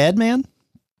take us to Ed, man?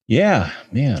 Yeah,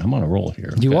 man, I'm on a roll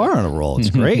here. You are on a roll.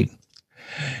 It's great.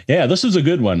 Yeah, this is a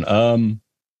good one.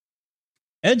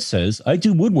 Ed says, I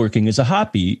do woodworking as a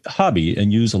hobby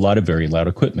and use a lot of very loud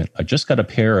equipment. I just got a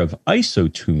pair of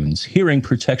IsoTunes hearing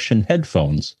protection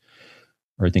headphones,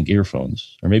 or I think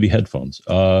earphones, or maybe headphones,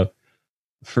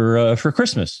 for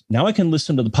Christmas. Now I can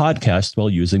listen to the podcast while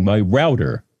using my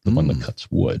router, the one that cuts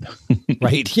wood.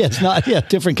 Right. Yeah, it's not,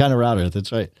 different kind of router.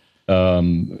 That's right.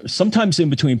 Sometimes in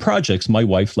between projects, my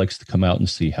wife likes to come out and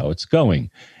see how it's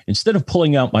going. Instead of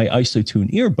pulling out my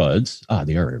IsoTune earbuds,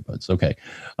 they are earbuds. Okay.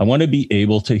 I want to be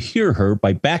able to hear her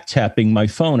by back tapping my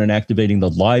phone and activating the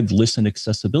live listen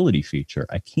accessibility feature.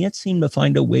 I can't seem to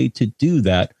find a way to do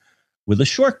that with a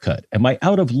shortcut. Am I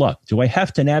out of luck? Do I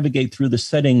have to navigate through the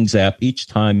settings app each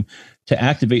time to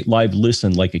activate live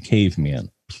listen like a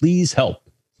caveman? Please help.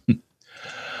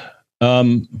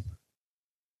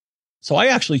 So I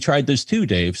actually tried this too,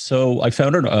 Dave. So I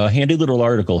found a handy little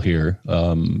article here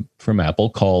from Apple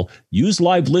called Use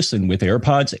Live Listen with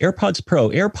AirPods, AirPods Pro,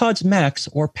 AirPods Max,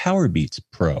 or Powerbeats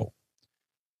Pro.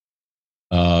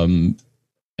 And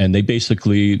they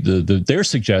basically, their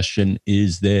suggestion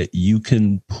is that you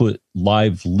can put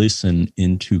Live Listen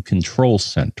into Control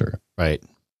Center. Right.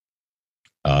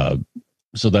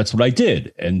 So that's what I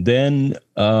did. And then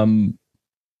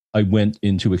I went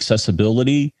into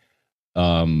accessibility,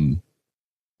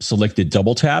 selected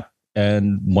double tap,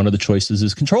 and one of the choices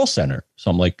is Control Center. So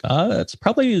I'm like, that's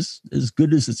probably as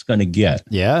good as it's going to get.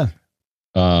 Yeah.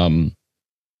 And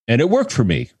it worked for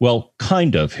me. Well,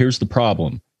 kind of. Here's the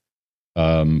problem,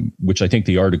 which I think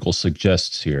the article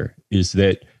suggests here, is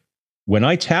that when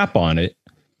I tap on it,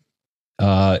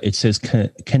 it says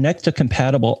connect a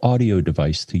compatible audio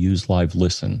device to use Live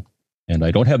Listen. And I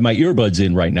don't have my earbuds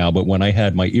in right now, but when I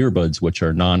had my earbuds, which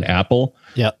are non-Apple,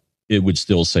 it would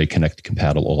still say connect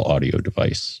compatible audio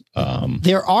device.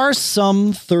 There are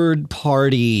some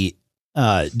third-party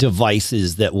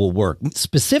devices that will work.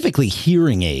 Specifically,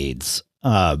 hearing aids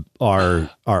are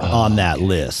on that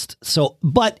list. So,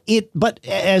 but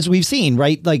as we've seen,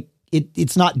 right, like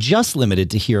it's not just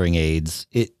limited to hearing aids.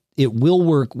 It will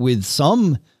work with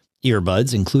some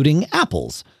earbuds, including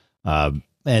Apple's,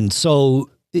 and so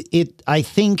I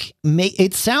think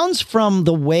it sounds from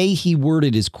the way he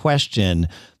worded his question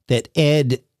that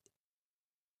Ed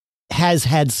has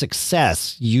had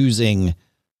success using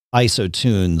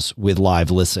IsoTunes with Live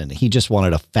Listen. He just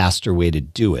wanted a faster way to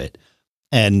do it.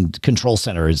 And Control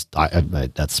Center is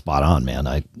that's spot on, man.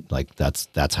 I like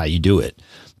that's how you do it.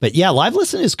 But yeah, Live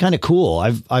Listen is kind of cool.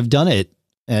 I've done it,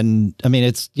 and I mean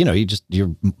it's your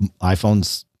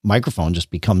iPhone's microphone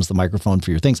just becomes the microphone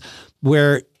for your things.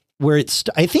 Where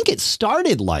I think it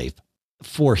started life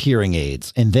for hearing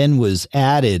aids and then was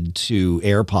added to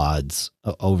AirPods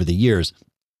over the years.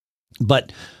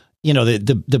 But,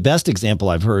 the best example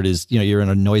I've heard is, you're in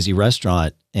a noisy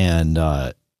restaurant and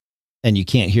you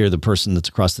can't hear the person that's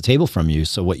across the table from you.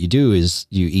 So what you do is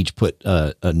you each put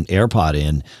an AirPod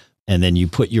in, and then you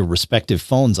put your respective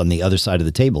phones on the other side of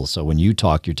the table. So when you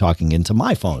talk, you're talking into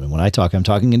my phone. And when I talk, I'm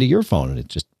talking into your phone, and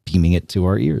it's just beaming it to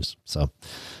our ears. So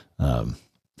that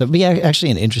would be actually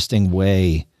an interesting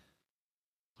way.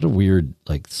 What a weird,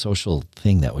 social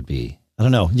thing that would be. I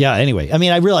don't know. Yeah. Anyway, I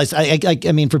mean, I realize, I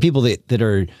mean, for people that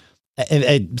are,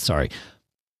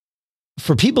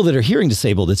 for people that are hearing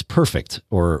disabled, it's perfect,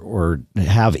 or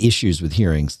have issues with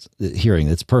hearing,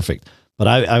 it's perfect. But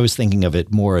I was thinking of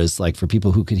it more as for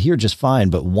people who could hear just fine,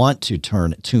 but want to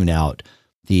tune out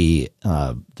the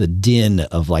din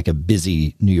of a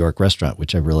busy New York restaurant,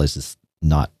 which I realize is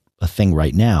not a thing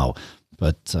right now,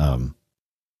 but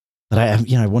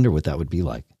I wonder what that would be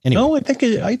like. Anyway. No, I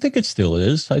think it still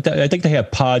is. I think they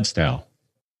have pods now,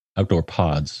 outdoor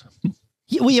pods.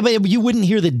 Yeah, but you wouldn't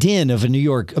hear the din of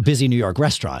a busy New York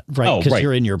restaurant, right? Because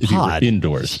you're in your pod,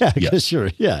 indoors. Yeah, because you're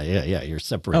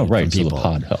separated. Oh, right. From people. So the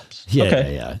pod helps. Yeah,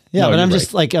 okay. yeah. No, but I'm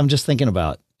just I'm just thinking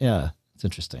about. Yeah, it's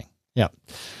interesting. Yeah.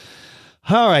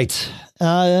 All right,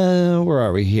 where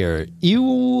are we here? You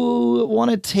want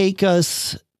to take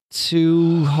us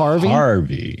to Harvey?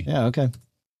 Harvey. Yeah. Okay.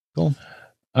 Cool.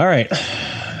 All right.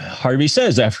 Harvey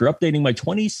says, after updating my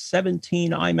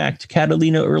 2017 iMac to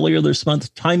Catalina earlier this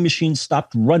month, Time Machine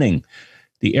stopped running.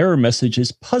 The error message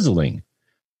is puzzling.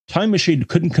 Time Machine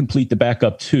couldn't complete the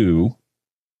backup to,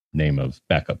 name of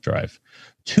backup drive.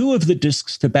 2 of the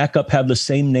disks to backup have the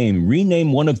same name.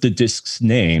 Rename one of the disks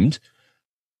named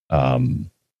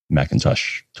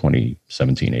Macintosh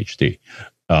 2017 HD.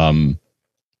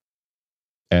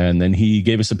 And then he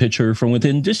gave us a picture from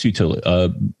within disk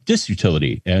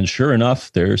utility. And sure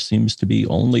enough, there seems to be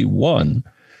only one.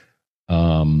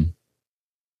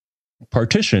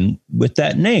 partition with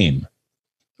that name,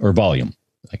 or volume,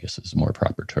 I guess is a more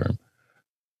proper term.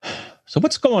 So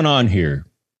what's going on here?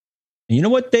 And you know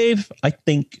what, Dave? I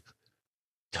think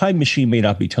Time Machine may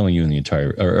not be telling you the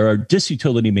entire, or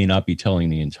Disutility may not be telling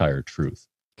the entire truth.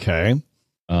 Okay.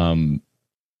 I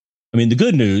mean, the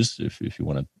good news, if you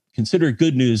want to consider it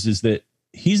good news, is that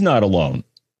he's not alone.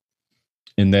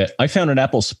 In that I found an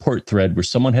Apple support thread where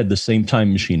someone had the same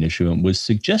Time Machine issue and was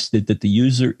suggested that the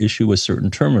user issue a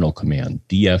certain terminal command,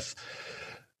 df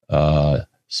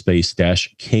space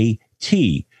dash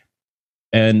KT.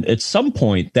 And at some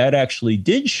point that actually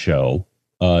did show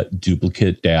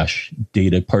duplicate dash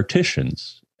data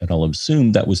partitions. And I'll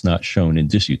assume that was not shown in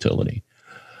Disutility.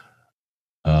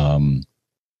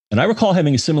 And I recall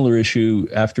having a similar issue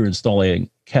after installing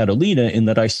Catalina in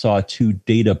that I saw 2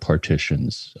 data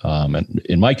partitions. And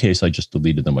in my case, I just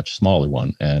deleted the much smaller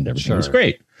one and everything was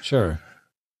great. Sure.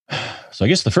 So I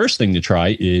guess the first thing to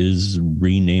try is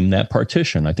rename that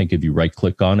partition. I think if you right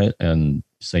click on it and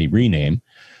say rename,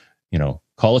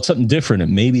 call it something different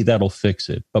and maybe that'll fix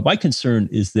it. But my concern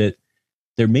is that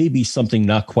there may be something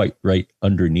not quite right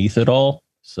underneath it all.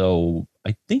 So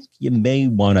I think you may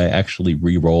want to actually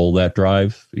re-roll that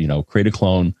drive, create a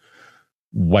clone,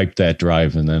 wipe that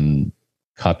drive, and then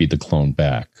copy the clone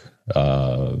back.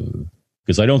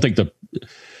 Because I don't think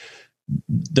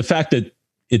the fact that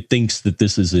it thinks that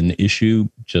this is an issue,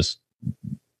 just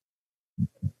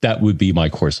that would be my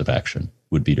course of action,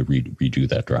 would be to redo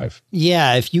that drive.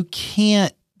 Yeah, if you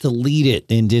can't delete it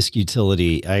in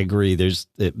Disutility, I agree.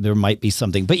 There might be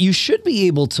something, but you should be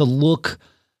able to look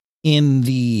in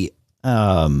the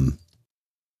I'm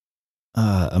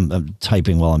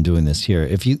typing while I'm doing this here.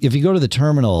 If you go to the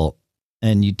terminal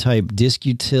and you type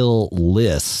disutil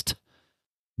list,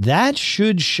 that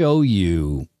should show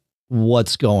you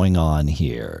what's going on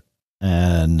here.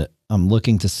 And I'm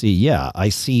looking to see, yeah, I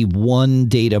see 1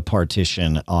 data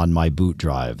partition on my boot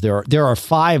drive. There are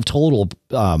 5 total,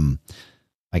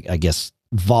 I guess,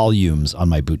 volumes on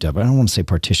my boot drive. I don't want to say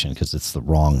partition because it's the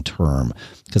wrong term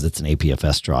because it's an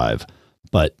APFS drive.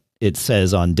 But it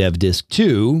says on dev disk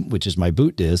 2, which is my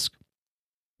boot disk,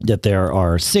 that there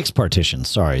are 6 partitions.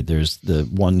 Sorry, there's the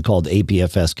one called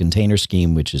APFS container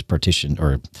scheme, which is partition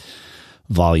or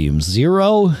volume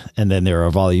 0. And then there are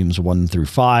volumes 1 through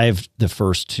 5. The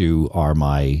first 2 are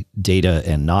my data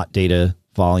and not data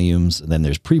volumes. And then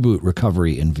there's pre-boot,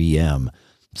 recovery, and VM.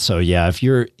 So yeah,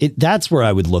 that's where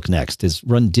I would look next, is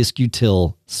run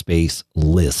disutil space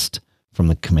list from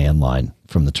the command line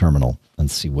from the terminal and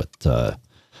see what that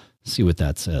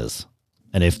says.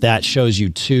 And if that shows you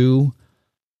 2,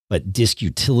 but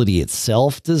Disutility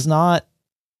itself does not,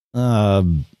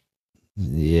 then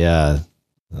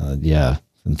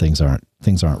things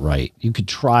aren't right. You could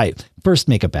try first,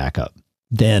 make a backup,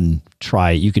 then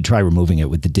you could try removing it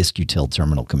with the disutil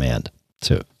terminal command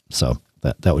too. So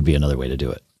that would be another way to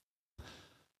do it.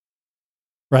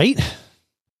 Right?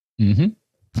 Mm-hmm.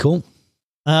 Cool.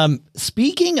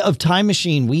 Speaking of Time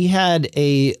Machine, we had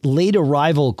a late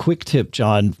arrival quick tip,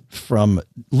 John, from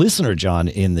listener John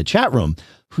in the chat room,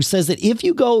 who says that if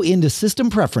you go into System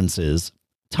Preferences,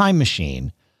 Time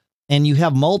Machine, and you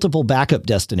have multiple backup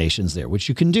destinations there, which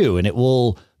you can do, and it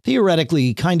will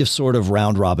theoretically kind of sort of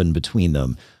round robin between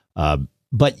them.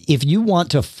 But if you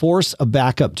want to force a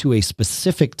backup to a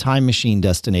specific Time Machine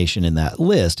destination in that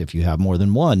list, if you have more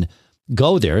than one,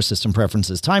 go there, System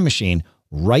Preferences, Time Machine,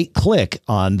 right click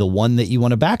on the one that you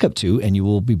want to back up to, and you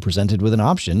will be presented with an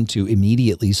option to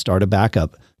immediately start a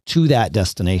backup to that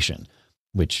destination,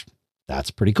 which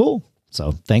that's pretty cool.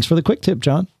 So thanks for the quick tip,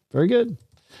 John. Very good.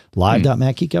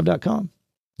 Live.macgeekgab.com.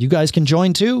 You guys can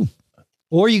join too,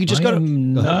 or you can just go to.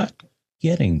 I'm not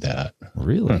getting that.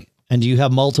 Really? And do you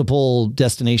have multiple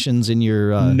destinations in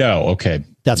your? No. Okay.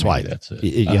 That's why that's it.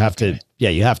 You have to. Yeah,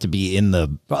 you have to be in the,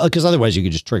 because otherwise you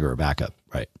could just trigger a backup,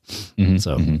 right? Mm-hmm,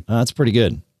 So that's pretty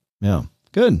good. Yeah,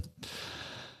 good.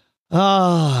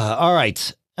 All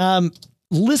right.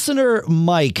 Listener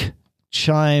Mike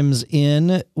chimes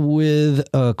in with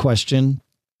a question.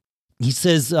 He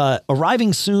says,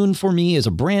 arriving soon for me is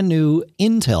a brand new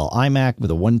Intel iMac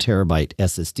with a 1 terabyte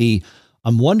SSD.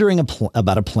 I'm wondering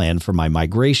about a plan for my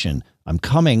migration. I'm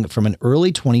coming from an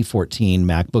early 2014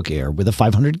 MacBook Air with a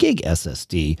 500 gig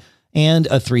SSD and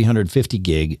a 350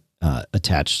 gig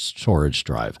attached storage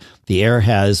drive. The Air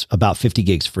has about 50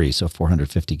 gigs free, so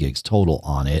 450 gigs total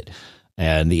on it.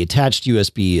 And the attached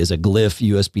USB is a Glyph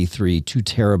USB 3 2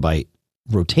 terabyte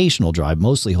rotational drive,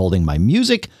 mostly holding my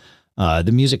music.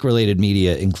 The music-related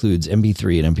media includes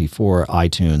MP3 and MP4,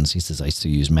 iTunes. He says I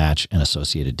still use Match and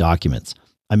associated documents.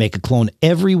 I make a clone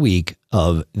every week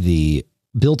of the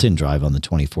built-in drive on the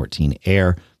 2014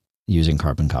 Air. using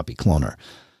Carbon Copy Cloner.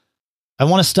 I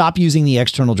want to stop using the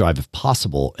external drive if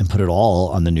possible and put it all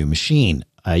on the new machine.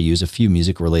 I use a few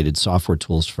music-related software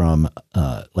tools from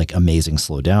like Amazing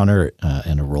Slowdowner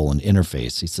and a Roland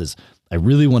interface. He says, I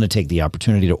really want to take the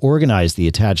opportunity to organize the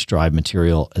attached drive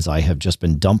material as I have just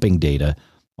been dumping data,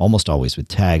 almost always with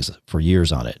tags, for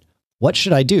years on it. What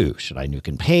should I do? Should I nuke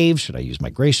and pave? Should I use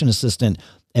Migration Assistant?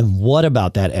 And what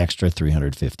about that extra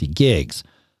 350 gigs?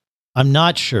 I'm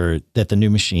not sure that the new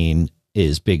machine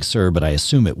is Big Sur, but I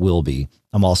assume it will be.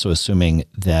 I'm also assuming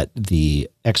that the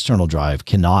external drive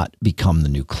cannot become the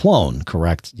new clone,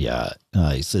 correct? Yeah.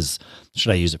 He says,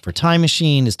 should I use it for Time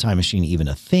Machine? Is Time Machine even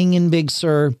a thing in Big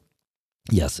Sur?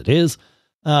 Yes, it is.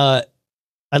 I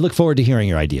look forward to hearing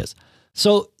your ideas.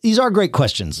 So these are great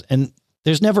questions, and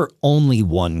there's never only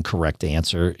one correct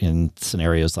answer in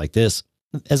scenarios like this.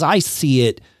 As I see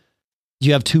it,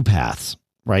 you have two paths,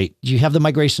 right? You have the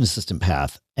Migration Assistant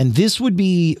path, and this would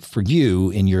be for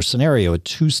you in your scenario, a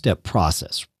two-step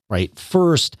process, right?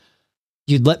 First,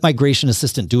 you'd let Migration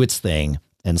Assistant do its thing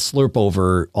and slurp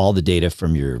over all the data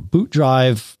from your boot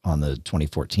drive on the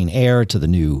 2014 Air to the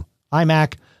new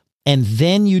iMac. And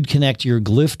then you'd connect your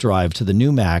Glyph drive to the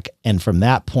new Mac. And from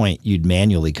that point, you'd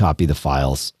manually copy the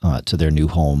files to their new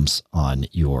homes on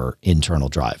your internal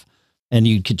drive. And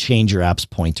you could change your app's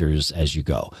pointers as you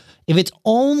go. If it's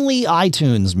only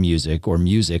iTunes music or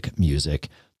music,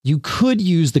 you could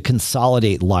use the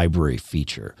Consolidate Library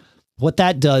feature. What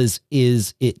that does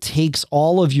is it takes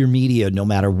all of your media, no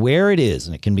matter where it is,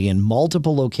 and it can be in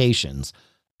multiple locations,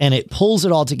 and it pulls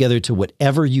it all together to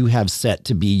whatever you have set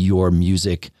to be your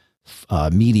music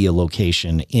media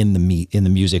location in the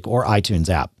music or iTunes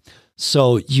app.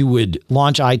 So you would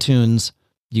launch iTunes,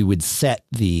 you would set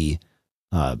the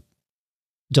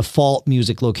default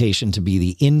music location to be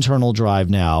the internal drive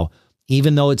now,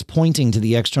 even though it's pointing to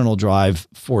the external drive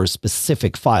for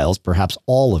specific files, perhaps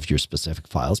all of your specific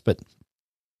files, but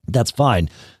that's fine.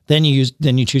 Then you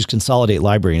choose Consolidate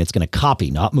Library, and it's going to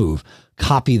copy, not move,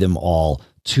 copy them all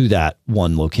to that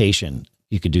one location.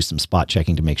 You could do some spot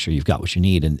checking to make sure you've got what you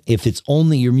need. And if it's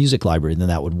only your music library, then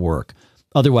that would work.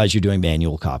 Otherwise, you're doing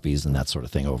manual copies and that sort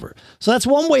of thing over. So that's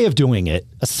one way of doing it,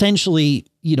 essentially,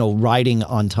 riding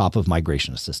on top of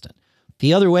Migration Assistant.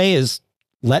 The other way is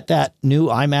let that new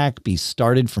iMac be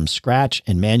started from scratch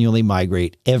and manually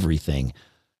migrate everything.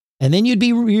 And then you'd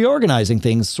be reorganizing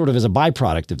things sort of as a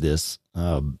byproduct of this,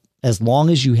 as long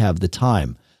as you have the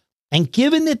time. And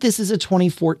given that this is a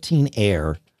 2014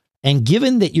 Air, and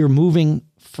given that you're moving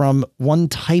from one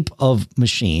type of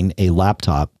machine, a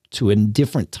laptop, to a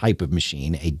different type of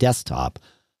machine, a desktop,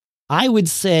 I would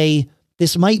say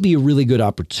this might be a really good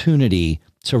opportunity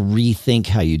to rethink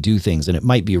how you do things. And it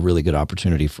might be a really good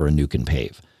opportunity for a nuke and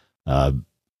pave.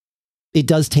 It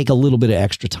does take a little bit of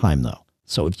extra time, though.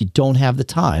 So if you don't have the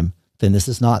time, then this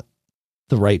is not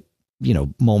the right,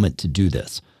 moment to do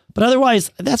this. But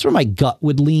otherwise, that's where my gut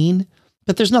would lean.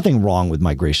 But there's nothing wrong with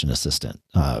Migration Assistant.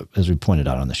 As we pointed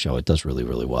out on the show, it does really,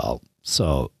 really well.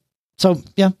 So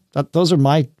yeah, those are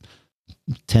my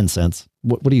 10 cents.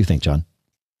 What do you think, John?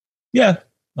 Yeah,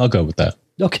 I'll go with that.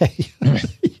 Okay.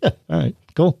 Yeah, all right,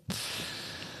 cool.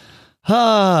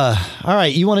 All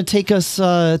right. You want to take us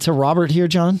to Robert here,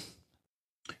 John?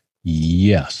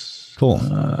 Yes. Cool.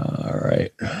 All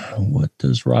right. What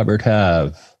does Robert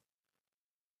have?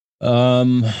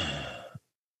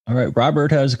 All right,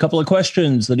 Robert has a couple of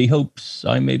questions that he hopes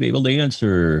I may be able to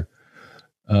answer,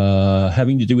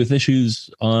 having to do with issues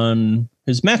on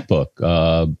his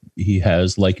MacBook. He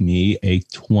has, like me, a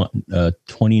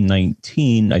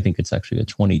 2019, I think it's actually a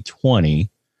 2020.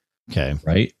 Okay.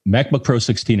 Right? MacBook Pro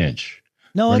 16-inch.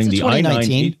 No, it's a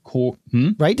 2019. Core,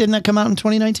 Right? Didn't that come out in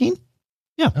 2019?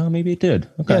 Yeah. Oh, maybe it did.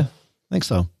 Okay. Yeah, I think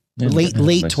so. Late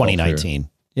 2019.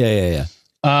 Yeah.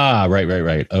 Ah,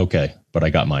 right. Okay. But I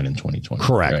got mine in 2020.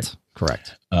 Correct.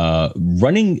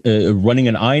 Running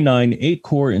an i9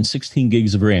 8-core and 16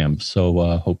 gigs of RAM.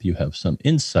 So hope you have some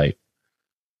insight.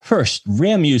 First,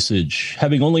 RAM usage.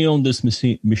 Having only owned this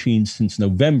machine since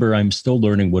November, I'm still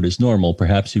learning what is normal.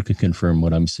 Perhaps you could confirm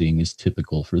what I'm seeing is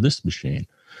typical for this machine.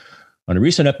 On a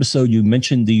recent episode, you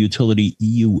mentioned the utility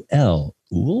EUL.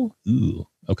 Ooh.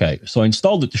 Okay, so I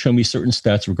installed it to show me certain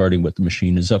stats regarding what the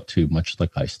machine is up to, much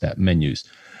like iStat menus.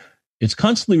 It's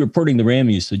constantly reporting the RAM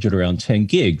usage at around 10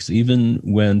 gigs, even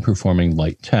when performing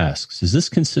light tasks. Is this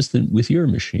consistent with your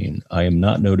machine? I am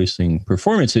not noticing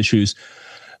performance issues.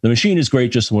 The machine is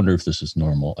great, just wonder if this is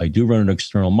normal. I do run an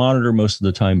external monitor most of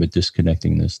the time, but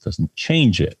disconnecting this doesn't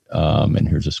change it. And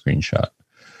here's a screenshot.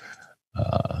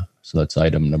 So that's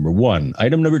item number one.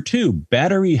 Item number two,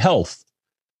 battery health.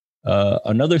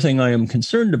 Another thing I am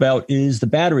concerned about is the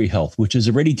battery health, which is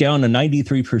already down to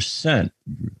 93%.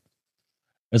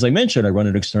 As I mentioned, I run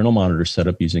an external monitor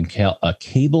setup using a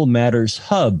Cable Matters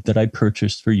hub that I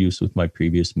purchased for use with my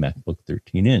previous MacBook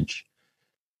 13-inch.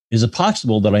 Is it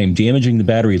possible that I am damaging the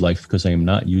battery life because I am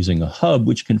not using a hub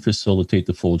which can facilitate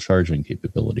the full charging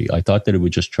capability? I thought that it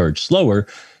would just charge slower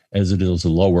as it is a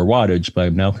lower wattage, but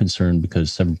I'm now concerned because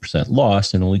 7%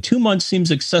 loss in only 2 months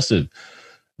seems excessive.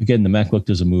 Again, the MacBook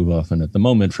doesn't move often at the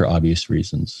moment for obvious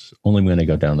reasons. Only when I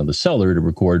go down to the cellar to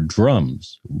record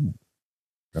drums. Ooh.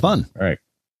 Fun. All right.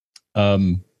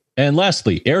 And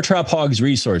lastly, AirDrop hogs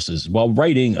resources. While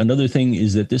writing, another thing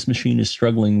is that this machine is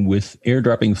struggling with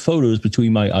airdropping photos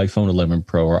between my iPhone 11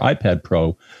 Pro or iPad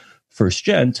Pro first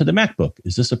gen to the MacBook.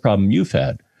 Is this a problem you've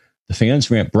had? The fans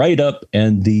ramp right up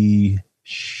and the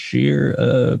sheer,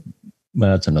 well,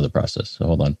 that's another process. So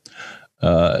hold on.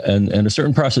 And a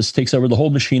certain process takes over the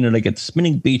whole machine and I get the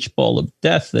spinning beach ball of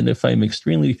death. And if I'm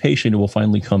extremely patient, it will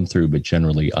finally come through. But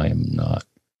generally, I am not.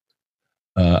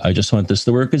 I just want this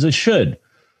to work as it should.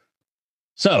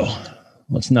 So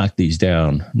let's knock these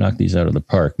down, knock these out of the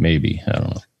park. Maybe. I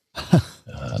don't know.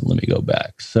 Let me go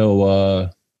back. So, all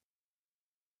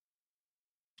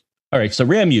right. So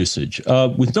RAM usage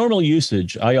with normal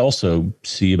usage, I also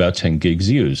see about 10 gigs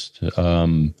used.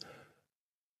 And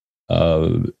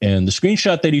the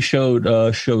screenshot that he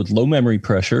showed low memory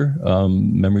pressure.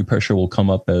 Memory pressure will come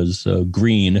up as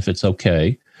green if it's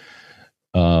okay.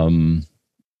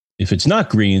 If it's not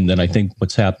green, then I think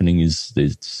what's happening is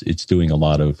it's doing a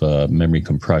lot of memory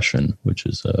compression, which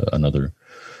is another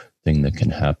thing that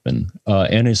can happen.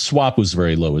 And his swap was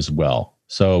very low as well.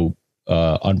 So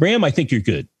on RAM, I think you're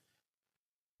good.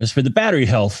 As for the battery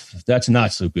health, that's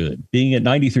not so good. Being at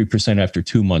 93% after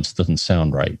 2 months doesn't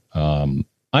sound right. I'm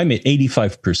at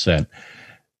 85%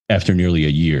 after nearly a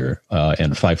year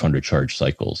and 500 charge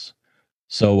cycles.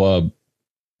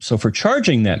 So for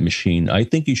charging that machine, I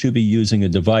think you should be using a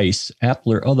device,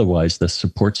 Apple or otherwise, that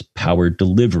supports power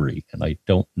delivery. And I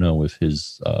don't know if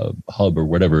his hub or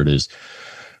whatever it is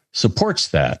supports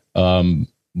that.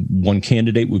 One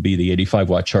candidate would be the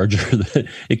 85-watt charger that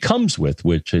it comes with,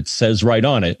 which it says right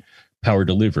on it, power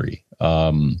delivery.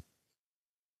 I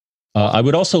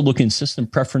would also look in system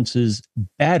preferences,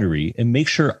 battery, and make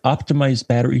sure optimized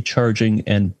battery charging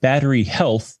and battery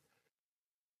health,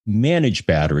 manage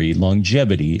battery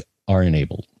longevity are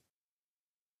enabled.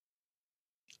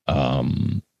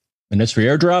 And as for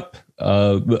AirDrop,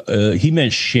 he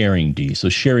meant sharing D. So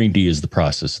sharing D is the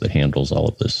process that handles all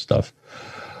of this stuff.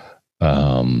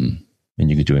 And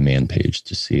you could do a man page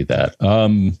to see that.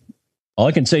 All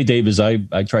I can say, Dave, is I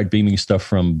tried beaming stuff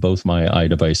from both my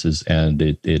iDevices and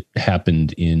it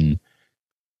happened in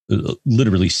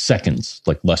literally seconds,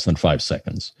 like less than 5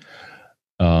 seconds.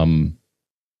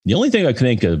 The only thing I can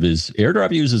think of is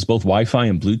AirDrop uses both Wi-Fi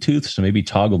and Bluetooth, so maybe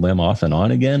toggle them off and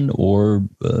on again, or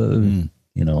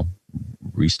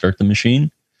restart the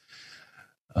machine.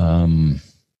 I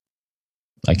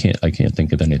can't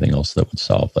think of anything else that would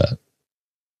solve that.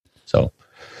 So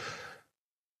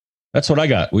that's what I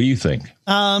got. What do you think?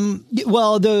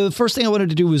 Well, the first thing I wanted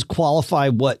to do was qualify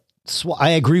what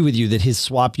I agree with you that his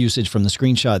swap usage from the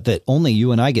screenshot that only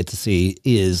you and I get to see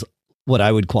is what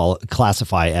I would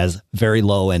classify as very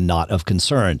low and not of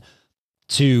concern.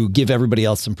 To give everybody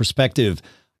else some perspective,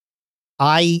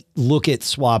 I look at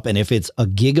swap, and if it's a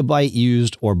gigabyte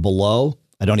used or below,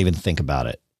 I don't even think about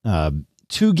it.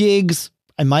 2 gigs,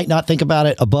 I might not think about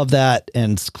it. Above that,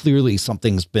 and clearly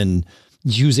something's been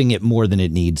using it more than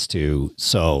it needs to,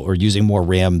 or using more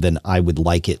RAM than I would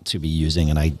like it to be using,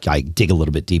 and I dig a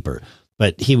little bit deeper.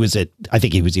 But I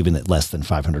think he was even at less than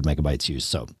 500 megabytes used,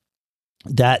 so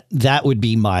that would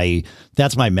be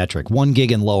that's my metric. 1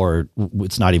 gig and lower,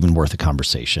 it's not even worth a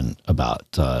conversation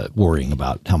about worrying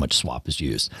about how much swap is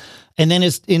used. And then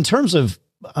in terms of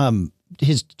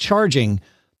his charging,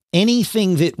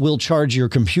 anything that will charge your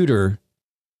computer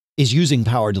is using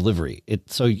power delivery.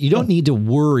 So you don't need to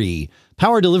worry.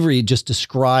 Power delivery just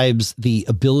describes the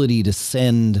ability to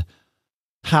send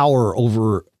power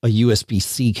over a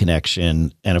USB-C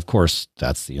connection. And of course,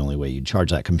 that's the only way you charge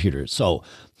that computer. So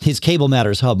his Cable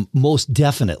Matters hub most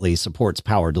definitely supports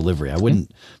power delivery.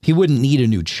 He wouldn't need a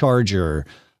new charger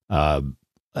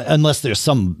unless there's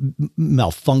some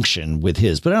malfunction with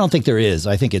his, but I don't think there is.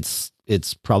 I think it's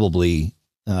probably,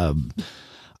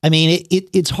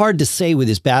 it's hard to say with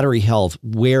his battery health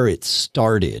where it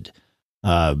started.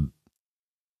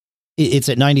 It's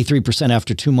at 93%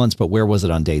 after 2 months, but where was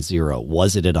it on day 0?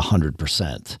 Was it at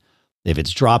 100%? If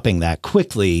it's dropping that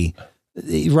quickly,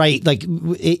 Right. Like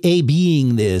A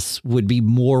being this would be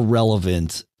more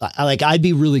relevant. I'd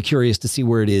be really curious to see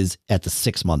where it is at the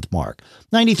 6-month mark.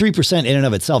 93% in and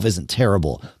of itself isn't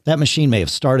terrible. That machine may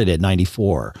have started at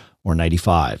 94 or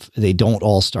 95. They don't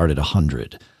all start at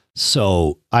 100.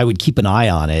 So I would keep an eye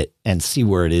on it and see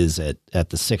where it is at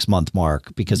the 6-month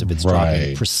mark, because if it's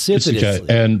dropping precipitously.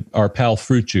 And our pal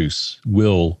Fruit Juice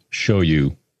will show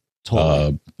you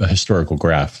a historical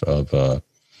graph of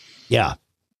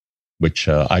which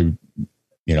I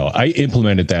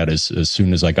implemented that as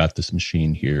soon as I got this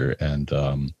machine here,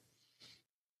 and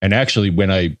actually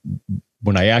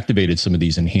when I activated some of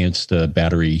these enhanced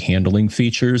battery handling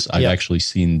features, I've actually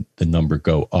seen the number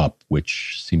go up,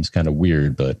 which seems kind of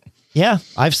weird, but yeah,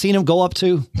 I've seen them go up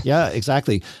too. Yeah,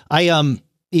 exactly.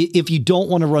 If you don't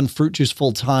want to run Fruit Juice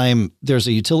full time, there's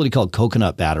a utility called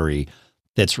Coconut Battery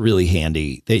that's really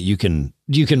handy that you can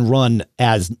run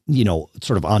as,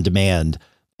 sort of on demand.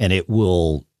 And it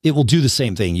will do the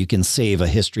same thing. You can save a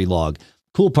history log.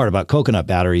 Cool part about Coconut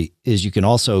Battery is you can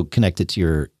also connect it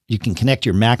to you can connect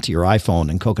your Mac to your iPhone,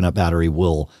 and Coconut Battery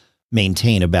will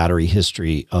maintain a battery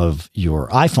history of your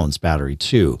iPhone's battery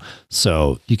too.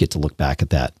 So you get to look back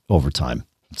at that over time.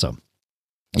 So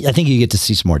I think you get to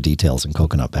see some more details in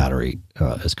Coconut Battery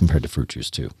as compared to Fruit Juice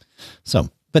too. So,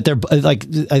 but they're like,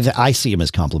 I see them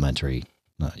as complementary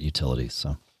utilities.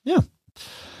 So yeah.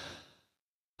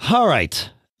 All right.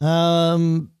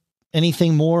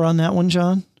 Anything more on that one,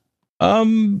 John?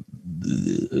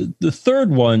 The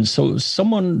third one. So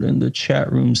someone in the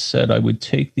chat room said I would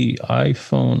take the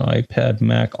iPhone, iPad,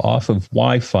 Mac off of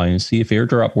Wi-Fi and see if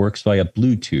AirDrop works via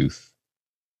Bluetooth.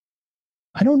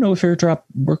 I don't know if AirDrop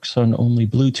works on only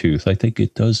Bluetooth. I think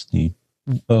it does need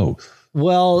both.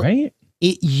 Well, right?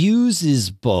 It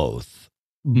uses both,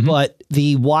 but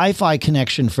the Wi-Fi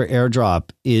connection for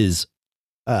AirDrop is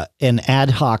an ad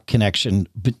hoc connection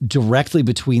directly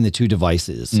between the two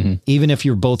devices. Even if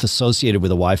you're both associated with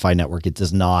a Wi-Fi network, it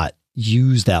does not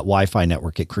use that Wi-Fi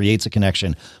network. It creates a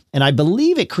connection. And I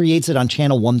believe it creates it on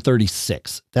channel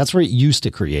 136. That's where it used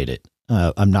to create it.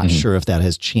 I'm not sure if that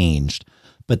has changed,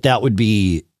 but that would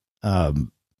be,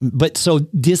 but so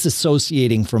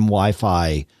disassociating from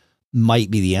Wi-Fi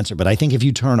might be the answer. But I think if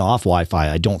you turn off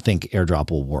Wi-Fi, I don't think AirDrop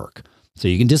will work. So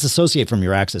you can disassociate from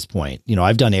your access point.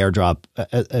 I've done AirDrop,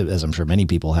 as I'm sure many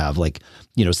people have,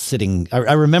 sitting.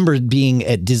 I remember being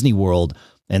at Disney World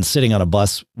and sitting on a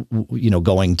bus,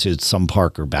 going to some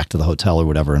park or back to the hotel or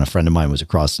whatever. And a friend of mine was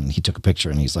across and he took a picture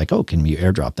and he's like, "Oh, can you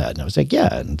AirDrop that?" And I was like,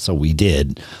 "Yeah." And so we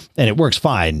did. And it works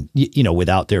fine,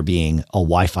 without there being a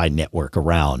Wi-Fi network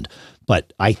around.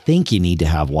 But I think you need to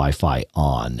have Wi-Fi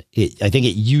on. I think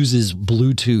it uses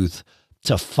Bluetooth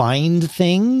to find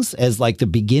things as like the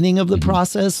beginning of the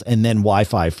process, and then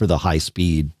Wi-Fi for the high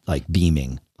speed, like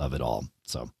beaming of it all.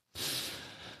 So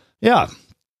yeah,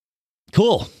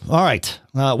 cool. All right.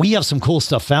 We have some cool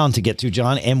stuff found to get to,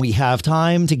 John, and we have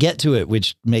time to get to it,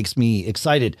 which makes me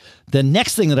excited. The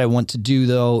next thing that I want to do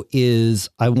though, is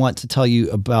I want to tell you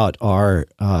about our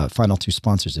final two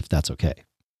sponsors, if that's okay.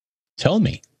 Tell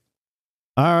me.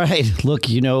 All right. Look,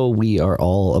 we are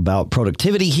all about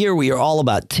productivity here. We are all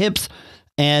about tips,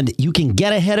 and you can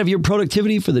get ahead of your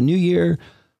productivity for the new year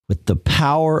with the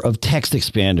power of Text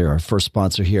Expander, our first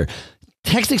sponsor here.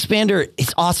 Text Expander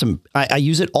is awesome. I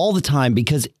use it all the time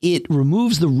because it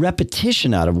removes the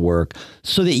repetition out of work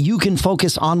so that you can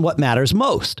focus on what matters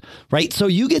most, right? So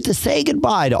you get to say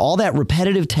goodbye to all that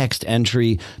repetitive text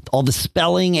entry, all the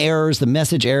spelling errors, the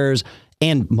message errors,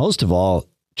 and most of all,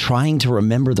 trying to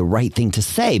remember the right thing to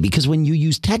say, because when you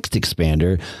use Text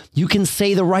Expander, you can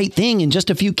say the right thing in just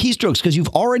a few keystrokes because you've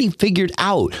already figured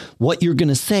out what you're going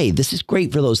to say. This is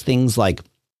great for those things like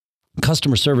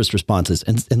customer service responses.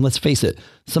 And let's face it,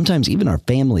 sometimes even our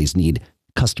families need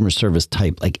customer service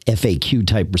type, like FAQ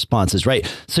type responses, right?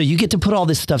 So you get to put all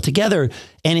this stuff together.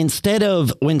 And instead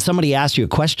of, when somebody asks you a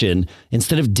question,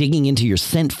 instead of digging into your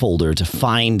sent folder to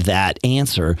find that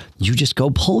answer, you just go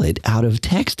pull it out of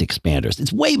Text Expanders.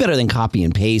 It's way better than copy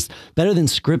and paste, better than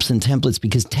scripts and templates,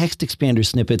 because Text Expander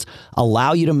snippets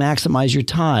allow you to maximize your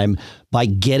time by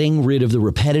getting rid of the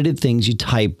repetitive things you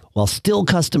type while still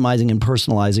customizing and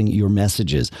personalizing your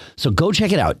messages. So go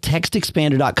check it out,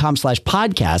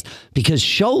 textexpander.com/podcast, because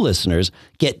show listeners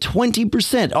get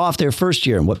 20% off their first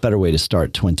year. And what better way to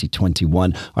start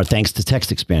 2021? Our thanks to Text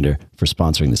Expander for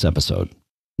sponsoring this episode.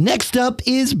 Next up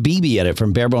is BB Edit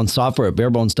from Barebones Software at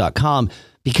barebones.com,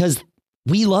 because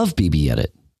we love BB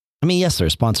Edit. I mean, yes, they're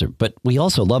a sponsor, but we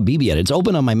also love BB Edit. It's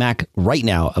open on my Mac right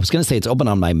now. I was going to say it's open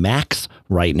on my Macs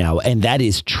right now, and that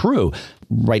is true.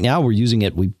 Right now, we're using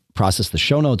it. We process the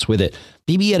show notes with it.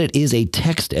 BB Edit is a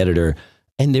text editor,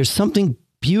 and there's something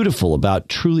beautiful about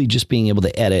truly just being able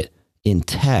to edit in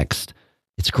text.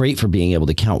 It's great for being able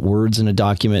to count words in a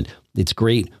document. It's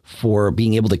great for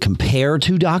being able to compare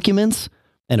two documents.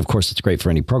 And of course, it's great for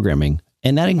any programming.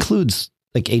 And that includes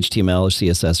like HTML or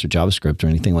CSS or JavaScript or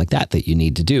anything like that that you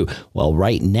need to do. Well,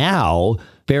 right now,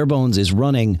 Barebones is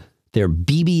running their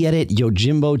BBEdit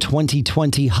Yojimbo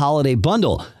 2020 holiday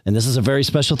bundle. And this is a very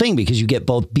special thing because you get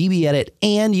both BBEdit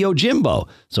and Yojimbo.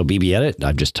 So BBEdit,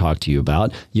 I've just talked to you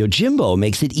about. Yojimbo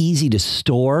makes it easy to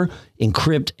store,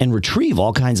 encrypt, and retrieve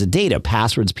all kinds of data,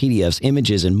 passwords, PDFs,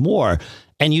 images, and more,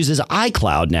 and uses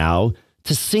iCloud now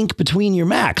to sync between your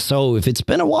Macs. So if it's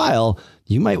been a while,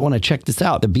 you might want to check this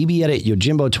out. The BBEdit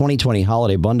Yojimbo 2020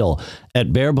 holiday bundle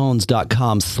at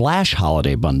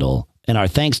barebones.com/holiday bundle. And our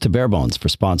thanks to Barebones for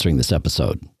sponsoring this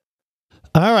episode.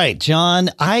 All right,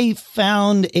 John, I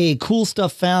found a cool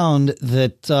stuff found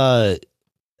that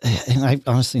and I'm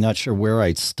honestly not sure where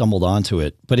I stumbled onto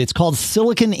it, but it's called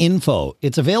Silicon Info.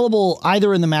 It's available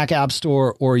either in the Mac App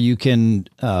Store or you can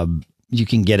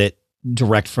get it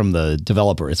direct from the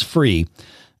developer. It's free.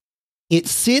 It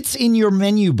sits in your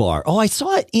menu bar. Oh, I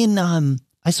saw it in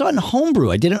Homebrew.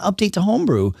 I did an update to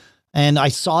Homebrew, and I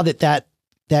saw that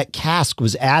cask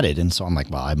was added, and so I'm like,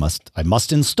 well, I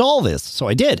must install this. So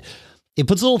I did. It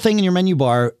puts a little thing in your menu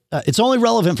bar. It's only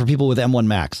relevant for people with M1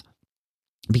 Macs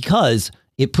because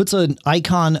it puts an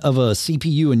icon of a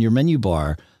CPU in your menu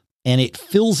bar, and it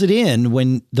fills it in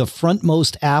when the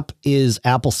frontmost app is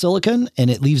Apple Silicon, and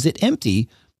it leaves it empty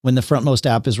when the frontmost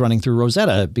app is running through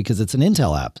Rosetta because it's an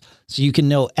Intel app. So you can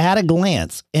know at a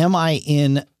glance, am I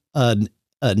in a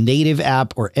native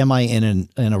app or am I in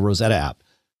a Rosetta app?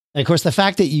 And of course, the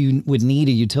fact that you would need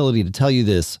a utility to tell you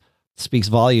this speaks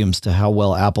volumes to how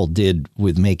well Apple did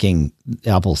with making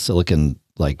Apple Silicon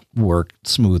like work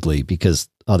smoothly, because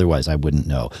otherwise I wouldn't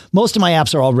know. Most of my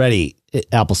apps are already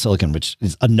Apple Silicon, which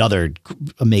is another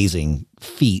amazing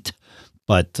feat.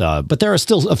 But there are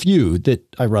still a few that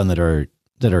I run that are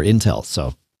Intel.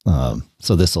 So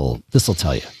this will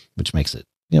tell you, which makes it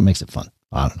fun.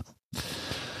 I don't know.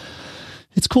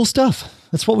 It's cool stuff.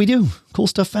 That's what we do. Cool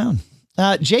stuff found.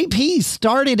 JP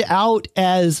started out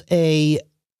as a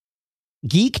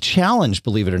geek challenge,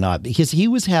 believe it or not, because he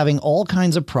was having all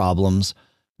kinds of problems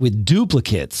with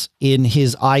duplicates in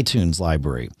his iTunes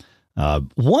library.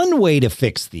 One way to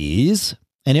fix these,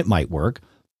 and it might work,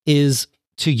 is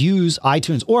to use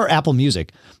iTunes or Apple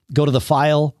Music. Go to the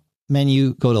File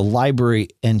menu, go to Library,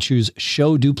 and choose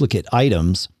Show Duplicate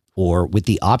Items, or with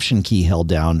the Option key held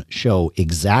down, Show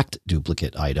Exact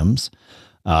Duplicate Items.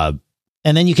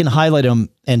 And then you can highlight them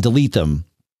and delete them,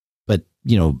 but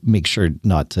make sure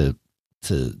not to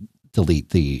delete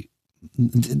the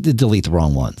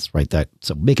wrong ones, right?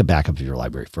 So make a backup of your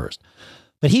library first.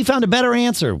 But he found a better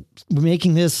answer,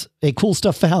 making this a cool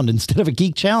stuff found instead of a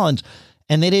geek challenge,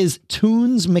 and it is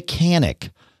Tunes Mechanic.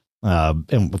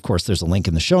 And of course, there's a link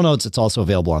in the show notes. It's also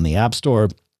available on the App Store.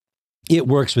 It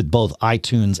works with both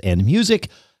iTunes and music,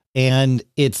 and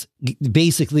it's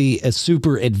basically a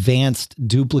super advanced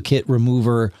duplicate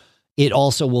remover. It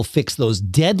also will fix those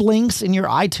dead links in your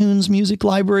iTunes music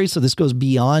library. So this goes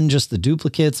beyond just the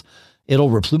duplicates. It'll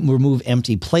remove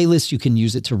empty playlists. You can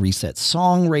use it to reset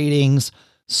song ratings.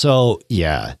 So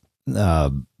yeah,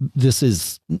 I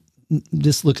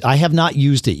have not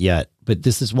used it yet, but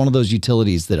this is one of those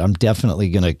utilities that I'm definitely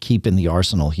going to keep in the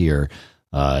arsenal here.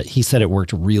 He said it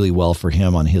worked really well for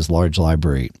him on his large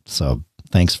library. So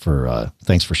thanks for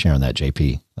sharing that,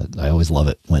 JP. I always love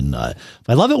it when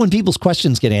people's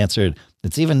questions get answered.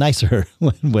 It's even nicer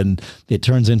when it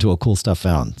turns into a cool stuff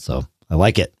found. So I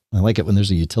like it. I like it when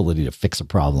there's a utility to fix a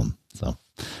problem. So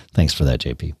thanks for that,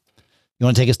 JP. You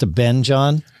want to take us to Ben,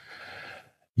 John?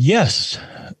 Yes.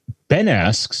 Ben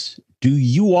asks, do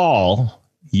y'all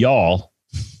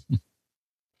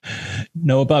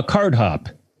know about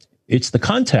CardHop? It's the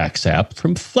contacts app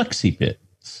from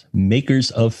FlexiBits, makers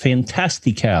of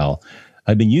Fantastical.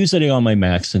 I've been using it on my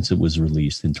Mac since it was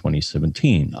released in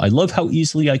 2017. I love how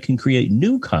easily I can create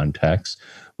new contacts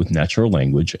with natural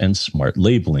language and smart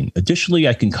labeling. Additionally,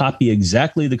 I can copy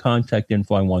exactly the contact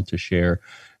info I want to share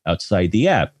outside the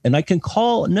app, and I can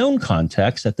call known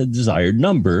contacts at the desired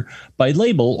number by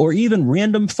label or even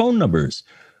random phone numbers.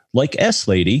 Like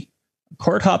S-Lady,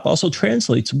 CardHop also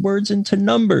translates words into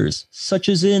numbers, such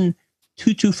as in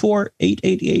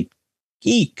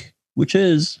 224-888-GEEK, which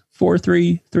is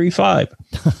 4335.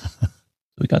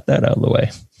 We got that out of the way.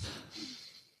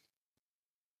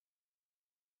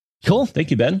 Cool. Thank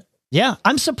you, Ben. Yeah,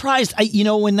 I'm surprised.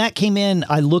 When that came in,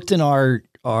 I looked in our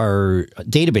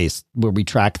database where we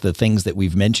track the things that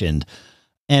we've mentioned,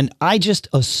 and I just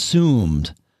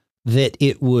assumed that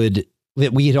it would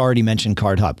that we had already mentioned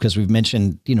CardHop because we've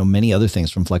mentioned, many other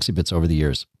things from FlexiBits over the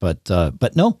years, but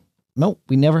no,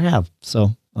 we never have.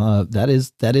 So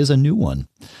that is a new one.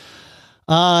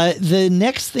 The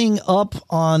next thing up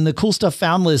on the cool stuff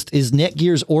found list is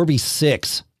Netgear's Orbi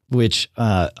 6, which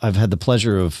I've had the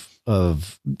pleasure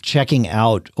of checking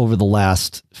out over the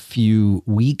last few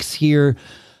weeks here.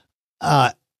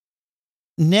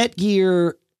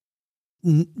 Netgear,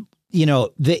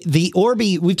 the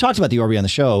Orbi, we've talked about the Orbi on the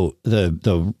show,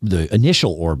 the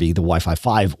initial Orbi, the Wi-Fi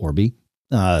 5 Orbi,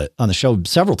 on the show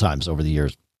several times over the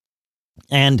years.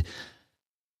 And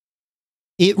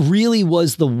it really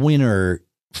was the winner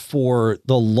for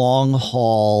the long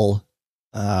haul,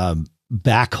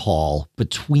 backhaul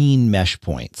between mesh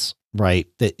points, right?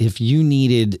 That if you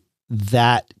needed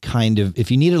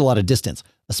if you needed a lot of distance,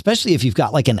 especially if you've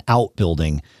got like an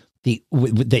outbuilding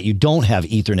that you don't have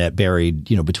Ethernet buried,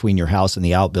 between your house and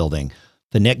the outbuilding,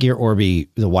 the Netgear Orbi,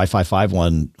 the Wi-Fi 5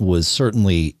 one, was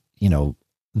certainly,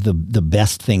 the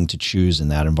best thing to choose in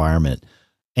that environment.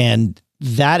 And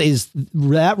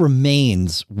that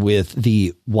remains with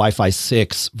the Wi-Fi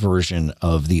 6 version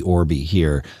of the Orbi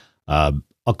here.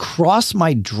 Across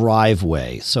my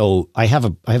driveway. So I have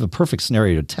a perfect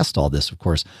scenario to test all this, of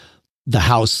course. The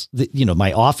house,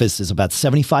 my office is about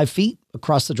 75 feet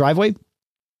across the driveway.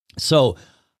 So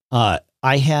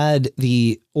I had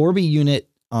the Orbi unit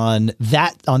on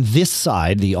this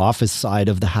side, the office side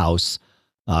of the house,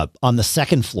 on the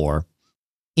second floor,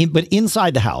 but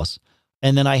inside the house.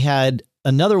 And then I had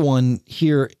another one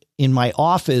here in my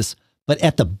office, but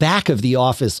at the back of the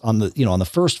office on the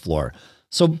first floor.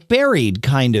 So buried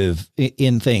kind of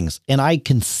in things. And I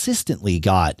consistently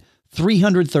got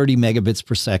 330 megabits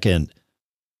per second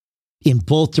in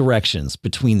both directions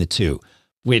between the two,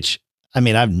 which,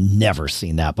 I've never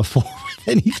seen that before with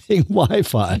anything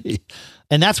Wi-Fi.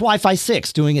 And that's Wi-Fi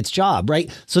 6 doing its job, right?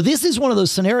 So this is one of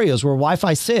those scenarios where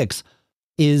Wi-Fi 6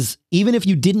 is, even if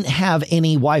you didn't have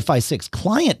any Wi-Fi 6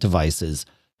 client devices,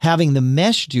 having the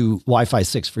mesh do Wi-Fi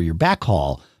 6 for your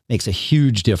backhaul makes a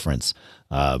huge difference.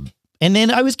 And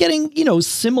then I was getting,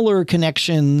 similar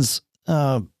connections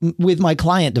with my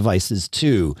client devices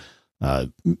too.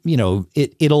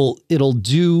 It'll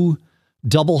do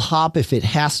double hop if it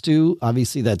has to.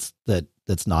 Obviously, that's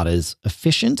not as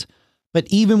efficient. But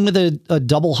even with a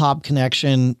double hop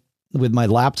connection with my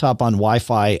laptop on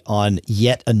Wi-Fi on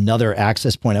yet another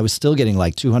access point, I was still getting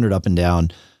like 200 up and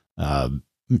down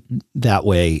that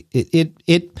way.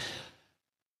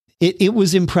 It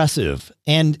was impressive.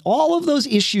 And all of those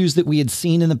issues that we had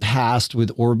seen in the past with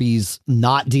Orbis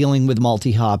not dealing with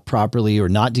multi-hop properly or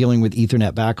not dealing with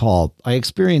Ethernet backhaul, I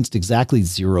experienced exactly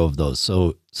zero of those.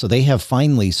 So they have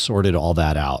finally sorted all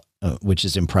that out, which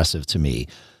is impressive to me.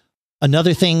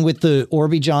 Another thing with the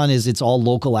Orbi, John, is it's all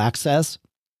local access.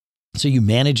 So you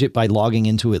manage it by logging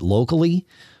into it locally.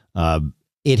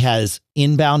 It has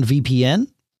inbound VPN,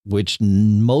 which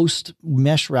most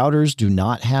mesh routers do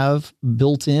not have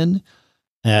built in.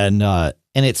 And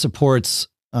it supports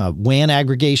WAN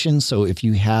aggregation. So if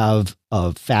you have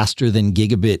a faster than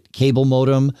gigabit cable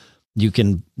modem, you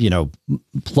can,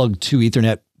 plug two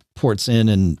Ethernet ports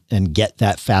in and get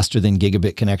that faster than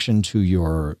gigabit connection to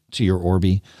your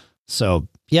Orbi. So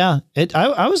yeah,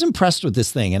 I was impressed with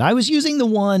this thing. And I was using the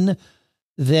one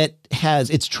that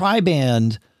it's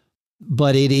tri-band,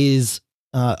 but it is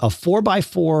a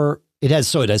 4x4. It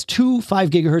has two 5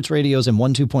 gigahertz radios and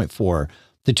one 2.4.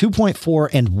 The 2.4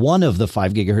 and one of the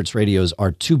 5 gigahertz radios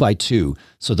are 2x2.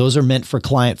 So those are meant for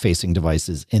client facing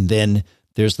devices. And then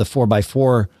there's the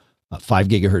 4x4 5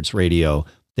 gigahertz radio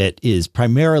that is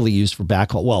primarily used for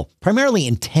backhaul. Well, primarily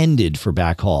intended for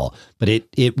backhaul, but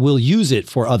it will use it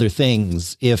for other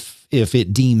things if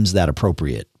it deems that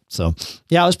appropriate. So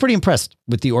yeah, I was pretty impressed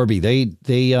with the Orbi. To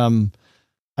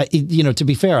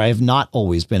be fair, I have not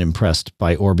always been impressed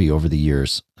by Orbi over the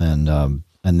years. And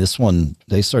this one,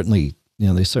 they certainly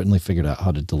figured out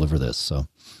how to deliver this.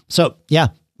 So yeah,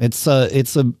 it's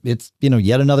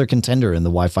yet another contender in the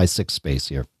Wi-Fi 6 space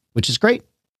here, which is great.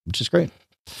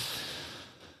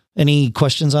 Any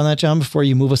questions on that, John, before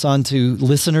you move us on to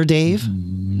listener Dave?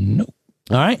 Nope.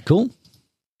 All right, cool.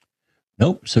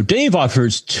 Nope. So Dave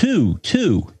offers two.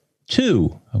 Oh,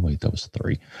 wait, that was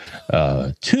 3.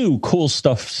 2 cool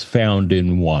stuffs found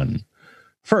in one.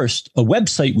 First, a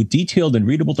website with detailed and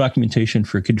readable documentation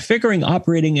for configuring,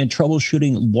 operating, and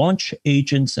troubleshooting launch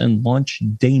agents and launch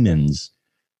daemons.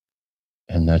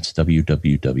 And that's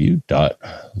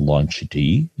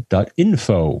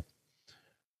www.launched.info.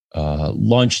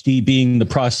 LaunchD being the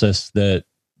process that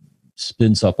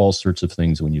spins up all sorts of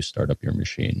things when you start up your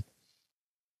machine.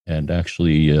 And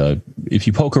actually, if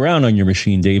you poke around on your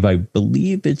machine, Dave, I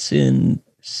believe it's in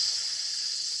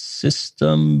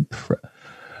system.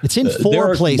 It's in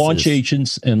there are places. launch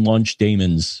agents and launch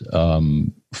daemons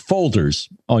folders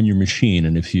on your machine,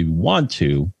 and if you want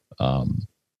to,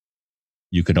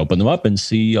 you can open them up and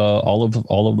see all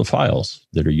of the files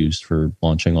that are used for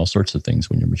launching all sorts of things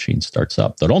when your machine starts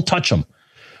up. So don't touch them.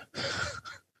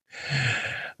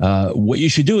 What you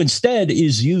should do instead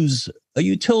is use a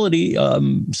utility.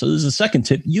 So there's a second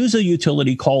tip. Use a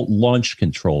utility called Launch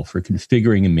Control for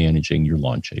configuring and managing your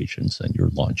launch agents and your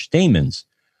launch daemons.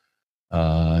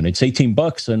 And it's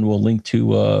 $18, and we'll link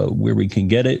to where we can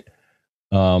get it.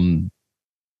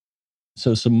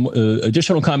 So some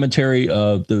additional commentary.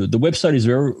 The website is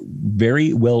very,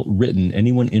 very well written.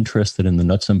 Anyone interested in the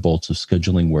nuts and bolts of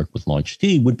scheduling work with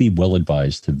LaunchD would be well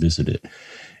advised to visit it.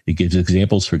 It gives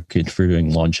examples for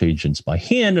configuring launch agents by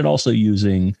hand and also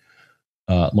using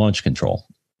Launch Control.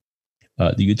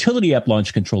 The utility app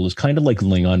Launch Control is kind of like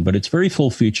Lingon, but it's very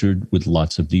full-featured with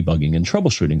lots of debugging and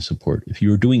troubleshooting support. If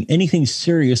you're doing anything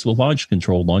serious with Launch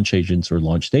Control, launch agents, or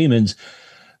launch daemons,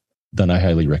 then I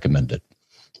highly recommend it.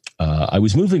 I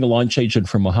was moving a launch agent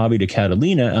from Mojave to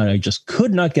Catalina, and I just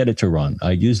could not get it to run. I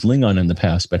used Lingon in the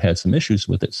past, but had some issues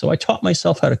with it. So I taught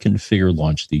myself how to configure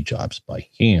LaunchD jobs by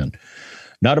hand.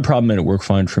 Not a problem, and it worked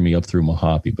fine for me up through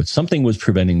Mojave, but something was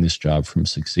preventing this job from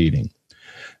succeeding.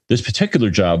 This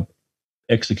particular job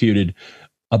executed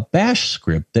a bash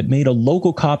script that made a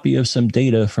local copy of some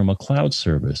data from a cloud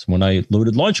service. When I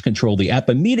loaded Launch Control, the app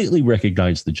immediately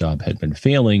recognized the job had been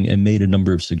failing and made a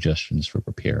number of suggestions for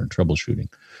repair and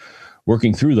troubleshooting.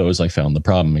 Working through those, I found the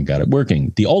problem and got it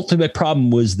working. The ultimate problem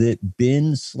was that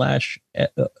bin/bash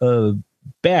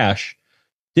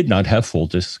did not have full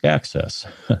disk access.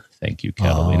 Thank you,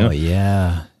 Catalina. Oh,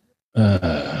 yeah.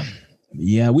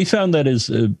 Yeah, we found that is,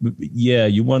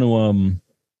 you want to,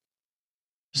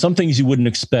 some things you wouldn't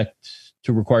expect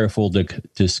to require full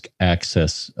disk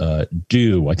access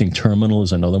do. I think terminal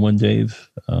is another one,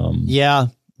 Dave. Yeah.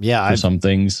 For some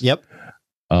things. Yep.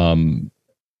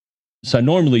 So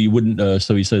normally you wouldn't,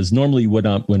 so he says, normally you would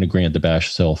not want to grant the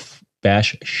bash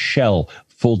shell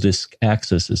full disk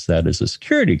access as that is a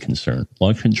security concern.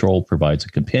 Launch Control provides a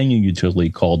companion utility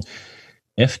called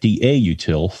FDA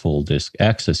util, full disk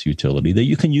access utility, that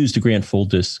you can use to grant full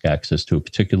disk access to a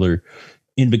particular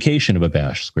invocation of a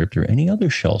bash script or any other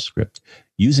shell script.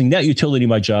 Using that utility,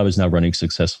 my job is now running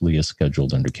successfully as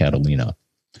scheduled under Catalina.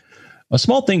 A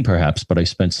small thing perhaps, but I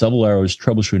spent several hours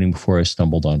troubleshooting before I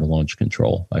stumbled onto Launch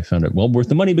Control. I found it well worth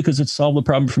the money because it solved the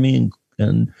problem for me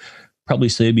and probably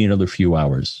saved me another few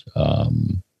hours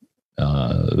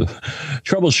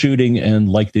troubleshooting, and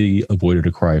likely avoided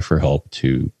a cry for help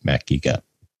to Mac Geek App.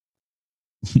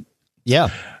 Yeah.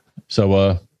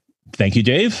 So thank you,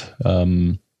 Dave.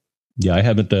 Yeah, I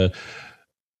haven't.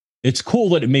 It's cool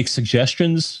that it makes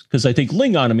suggestions, because I think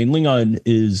Lingon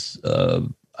is,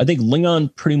 I think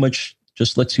Lingon pretty much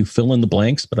just lets you fill in the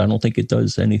blanks, but I don't think it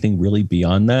does anything really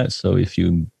beyond that. So if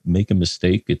you make a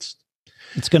mistake, it's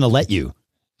going to let you.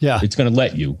 Yeah. It's going to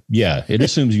let you. Yeah. It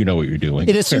assumes you know what you're doing.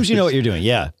 It assumes you know what you're doing.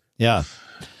 Yeah. Yeah.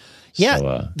 Yeah.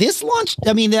 So, this launch,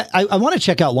 I mean, I want to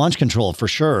check out Launch Control for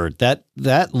sure. That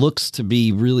looks to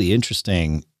be really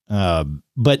interesting.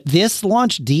 But this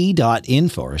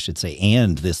launchd.info, or I should say,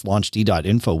 and this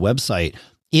launchd.info website,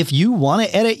 if you want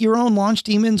to edit your own launch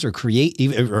daemons or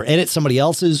edit somebody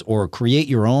else's or create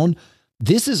your own,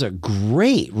 this is a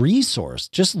great resource.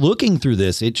 Just looking through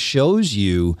this, it shows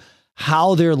you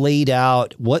how they're laid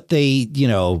out, what they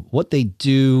do.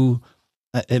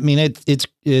 I mean,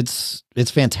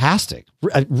 it's fantastic.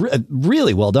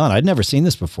 Really well done. I'd never seen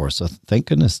this before. So thank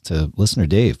goodness to listener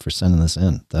Dave for sending this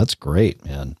in. That's great,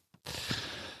 man.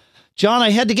 John,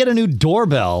 I had to get a new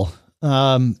doorbell.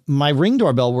 My Ring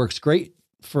doorbell works great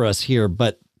for us here,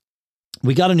 but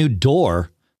we got a new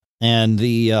door, and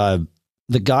the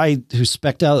guy who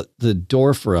spec'd out the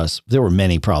door for us, there were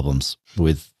many problems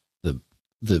with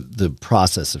the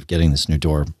process of getting this new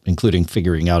door, including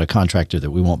figuring out a contractor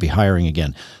that we won't be hiring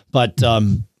again. But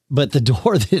the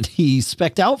door that he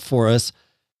spec'd out for us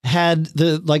had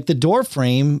the door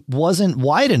frame wasn't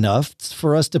wide enough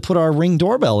for us to put our Ring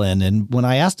doorbell in. And when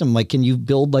I asked him, can you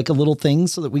build a little thing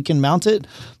so that we can mount it?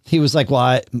 He was like,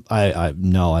 well,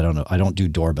 no, I don't know. I don't do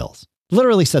doorbells.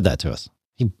 Literally said that to us.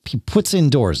 He puts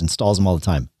in doors, installs them all the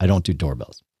time. I don't do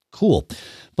doorbells. Cool.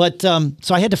 But so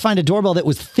I had to find a doorbell that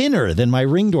was thinner than my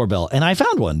Ring doorbell. And I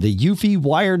found one, the Eufy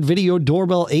Wired Video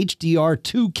Doorbell HDR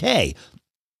 2K.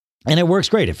 And it works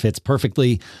great. It fits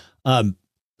perfectly.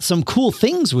 Some cool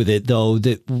things with it, though,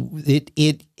 that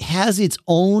it has its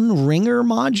own ringer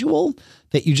module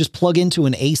that you just plug into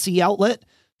an AC outlet.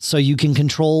 So you can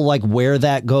control like where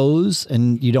that goes,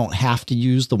 and you don't have to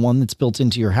use the one that's built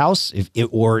into your house,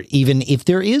 or even if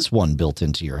there is one built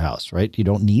into your house, right? You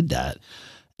don't need that.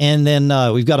 And then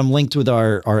we've got them linked with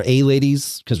our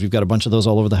A-Ladies, because we've got a bunch of those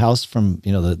all over the house from,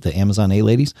 the Amazon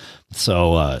A-Ladies.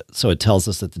 So it tells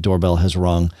us that the doorbell has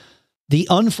rung. The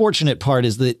unfortunate part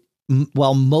is that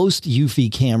while most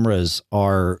Eufy cameras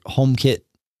are HomeKit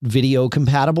video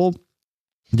compatible,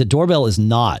 the doorbell is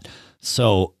not.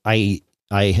 So I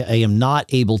am not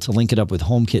able to link it up with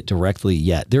HomeKit directly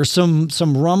yet. There's some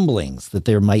rumblings that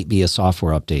there might be a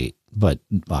software update, but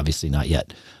obviously not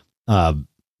yet.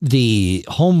 The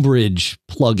Homebridge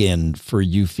plugin for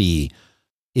Eufy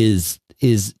is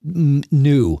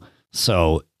new,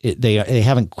 so they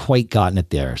haven't quite gotten it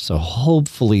there. So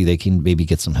hopefully they can maybe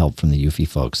get some help from the Eufy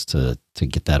folks to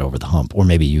get that over the hump, or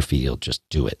maybe Eufy will just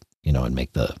do it, and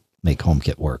make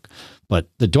HomeKit work. But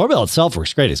the doorbell itself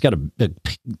works great. It's got a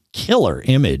killer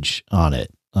image on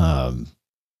it, and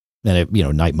it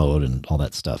night mode and all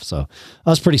that stuff. So I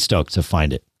was pretty stoked to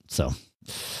find it. So.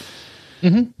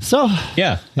 Mm-hmm. So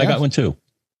yeah, I got one too.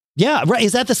 Yeah, right.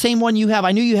 Is that the same one you have?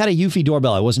 I knew you had a Eufy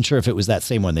doorbell. I wasn't sure if it was that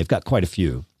same one. They've got quite a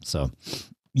few. So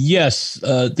yes,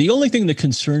 the only thing that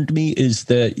concerned me is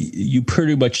that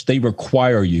they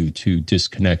require you to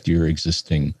disconnect your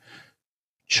existing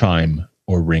Chime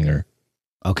or Ringer.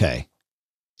 Okay.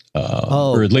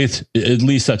 Or at least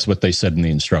that's what they said in the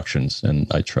instructions, and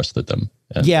I trusted them.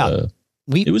 And, yeah.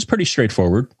 It was pretty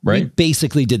straightforward, right? We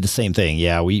basically did the same thing.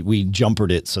 Yeah, we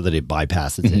jumpered it so that it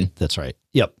bypasses it. That's right.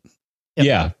 Yep.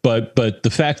 Yeah, but the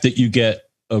fact that you get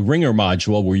a Ringer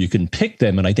module where you can pick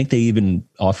them, and I think they even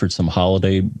offered some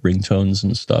holiday ringtones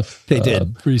and stuff. They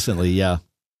did recently, yeah.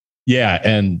 Yeah,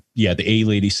 and the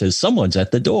A-Lady says someone's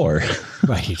at the door.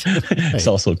 Right. It's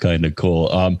also kind of cool.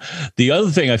 The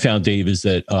other thing I found, Dave, is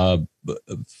that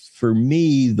for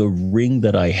me, the Ring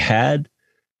that I had,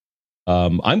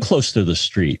 I'm close to the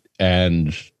street,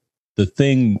 and the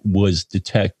thing was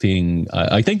detecting,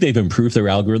 I think they've improved their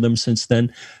algorithm since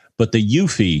then, but the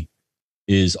Eufy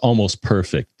is almost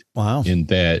perfect. Wow. In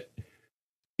that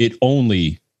it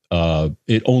only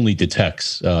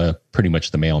detects pretty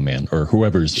much the mailman or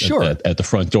whoever's at the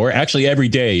front door. Actually, every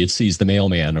day it sees the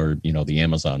mailman or, the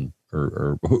Amazon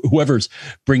or whoever's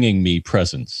bringing me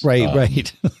presents. Right,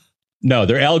 right. No,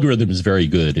 their algorithm is very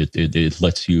good. It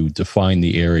lets you define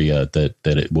the area that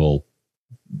it will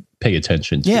pay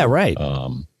attention to. Yeah, right.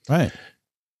 Right.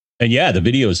 And yeah, the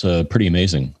video is pretty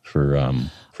amazing for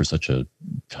such a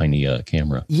tiny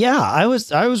camera. Yeah, I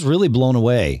was really blown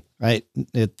away. Right.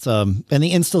 It's and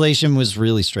the installation was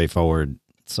really straightforward.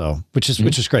 So which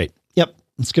is great. Yep,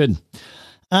 it's good.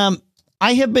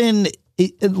 I have been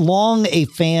long a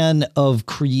fan of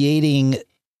creating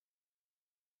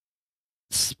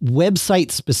website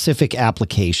specific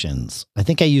applications. I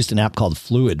think I used an app called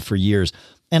Fluid for years,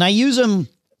 and I use them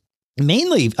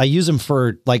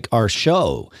for like our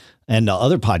show and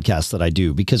other podcasts that I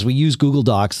do, because we use Google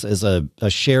Docs as a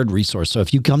shared resource. So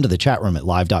if you come to the chat room at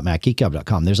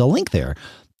live.macgeekgab.com, there's a link there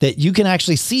that you can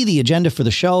actually see the agenda for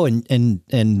the show.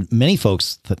 And many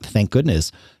folks, thank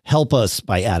goodness, help us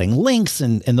by adding links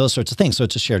and those sorts of things. So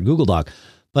it's a shared Google Doc.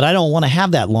 But I don't want to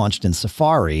have that launched in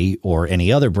Safari or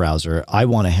any other browser. I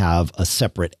want to have a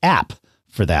separate app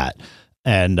for that.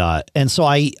 And so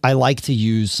I like to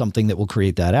use something that will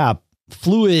create that app.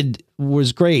 Fluid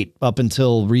was great up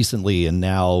until recently, and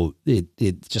now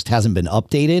it just hasn't been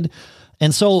updated.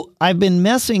 And so I've been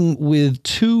messing with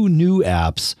two new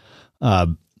apps,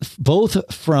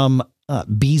 both from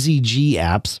BZG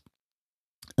apps.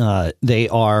 They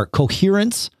are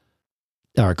Coherence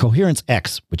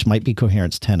X, which might be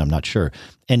Coherence 10, I'm not sure,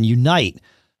 and Unite.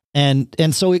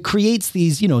 And so it creates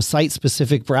these,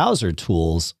 site-specific browser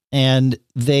tools, and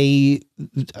they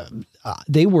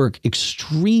work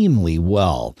extremely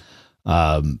well.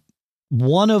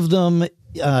 One of them,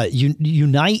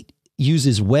 Unite,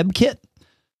 uses WebKit.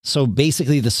 So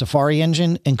basically the Safari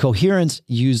engine, and Coherence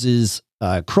uses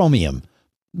Chromium,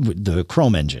 the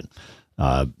Chrome engine.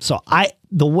 So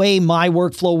the way my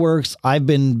workflow works, I've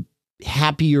been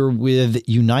happier with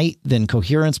Unite than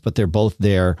Coherence, but they're both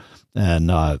there, and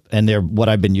they're what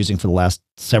I've been using for the last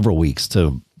several weeks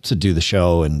to do the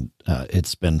show, and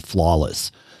it's been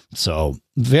flawless. So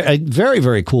very, very,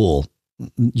 very cool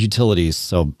utilities.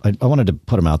 So I wanted to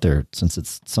put them out there since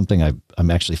it's something I'm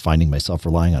actually finding myself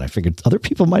relying on. I figured other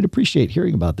people might appreciate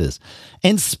hearing about this.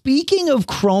 And speaking of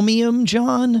Chromium,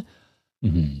 John,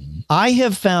 I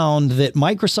have found that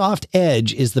Microsoft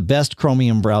Edge is the best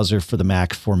Chromium browser for the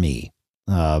Mac for me.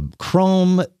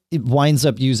 Chrome, it winds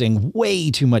up using way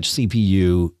too much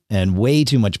CPU and way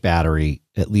too much battery,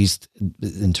 at least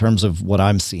in terms of what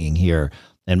I'm seeing here.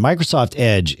 And Microsoft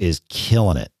Edge is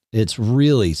killing it. It's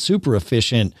really super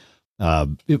efficient.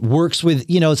 It works with,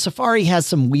 Safari has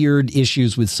some weird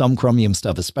issues with some Chromium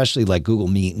stuff, especially like Google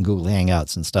Meet and Google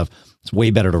Hangouts and stuff. It's way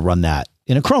better to run that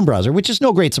in a Chrome browser, which is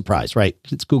no great surprise, right?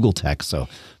 It's Google tech, so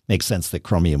makes sense that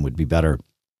Chromium would be better.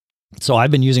 So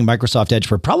I've been using Microsoft Edge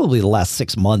for probably the last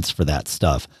 6 months for that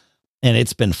stuff. And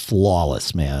it's been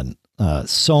flawless, man.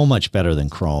 So much better than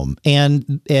Chrome.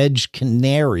 And Edge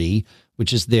Canary,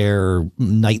 which is their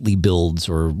nightly builds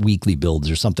or weekly builds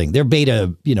or something. Their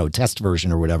beta, test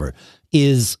version or whatever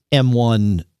is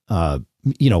M1,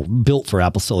 built for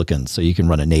Apple Silicon. So you can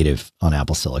run it native on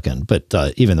Apple Silicon, but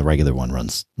even the regular one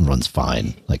runs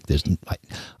fine. Like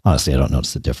honestly, I don't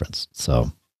notice the difference.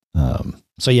 So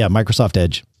yeah, Microsoft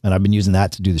Edge. And I've been using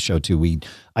that to do the show too.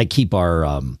 I keep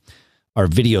our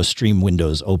video stream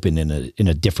windows open in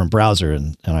a different browser.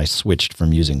 And I switched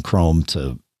from using Chrome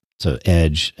to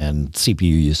Edge, and CPU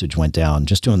usage went down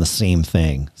just doing the same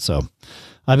thing. So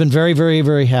I've been very, very,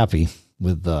 very happy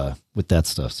with that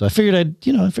stuff. So I figured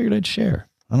I'd share.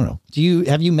 I don't know.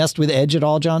 Have you messed with Edge at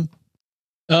all, John?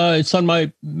 It's on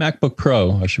my MacBook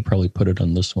Pro. I should probably put it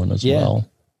on this one as well.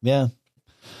 Yeah.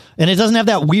 And it doesn't have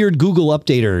that weird Google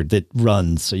updater that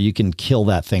runs, so you can kill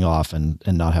that thing off and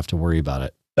not have to worry about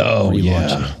it. Oh,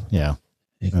 yeah. Yeah.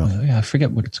 Yeah, I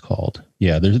forget what it's called.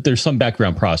 Yeah, there's some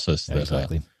background process. Yeah,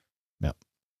 exactly. Yeah.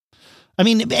 I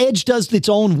mean, Edge does its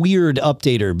own weird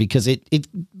updater because it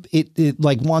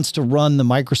like wants to run the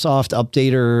Microsoft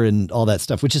updater and all that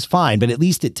stuff, which is fine, but at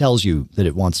least it tells you that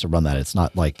it wants to run that. It's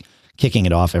not like kicking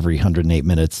it off every 108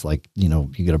 minutes. Like, you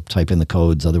got to type in the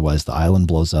codes. Otherwise the island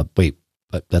blows up. Wait,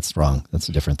 but that's wrong. That's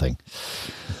a different thing.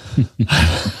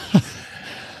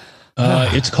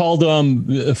 It's called,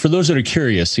 for those that are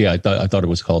curious, I thought it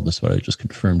was called this, but I just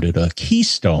confirmed it.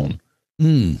 Keystone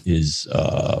is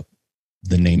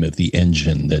the name of the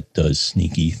engine that does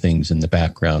sneaky things in the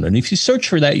background. And if you search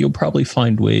for that, you'll probably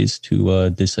find ways to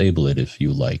disable it if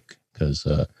you like, because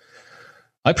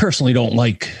I personally don't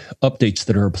like updates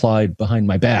that are applied behind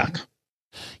my back.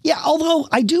 Yeah, although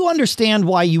I do understand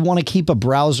why you want to keep a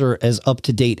browser as up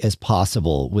to date as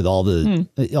possible with all the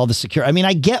secure. I mean,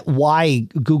 I get why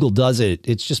Google does it.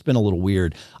 It's just been a little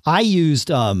weird. I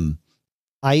used I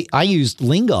used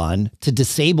Lingon to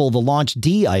disable the Launch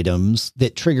D items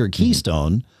that trigger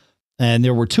Keystone, and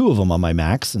there were 2 of them on my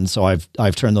Macs, and so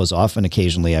I've turned those off. And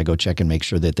occasionally I go check and make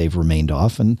sure that they've remained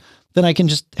off, and then I can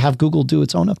just have Google do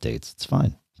its own updates. It's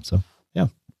fine. So yeah.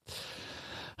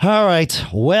 All right.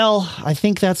 Well, I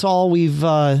think that's all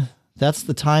that's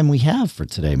the time we have for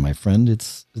today, my friend.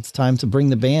 It's time to bring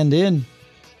the band in.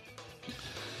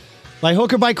 By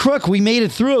hook or by crook, we made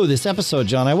it through this episode,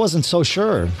 John. I wasn't so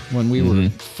sure when we were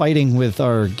fighting with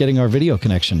getting our video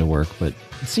connection to work, but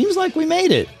it seems like we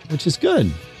made it, which is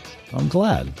good. I'm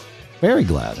glad. Very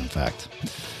glad, in fact.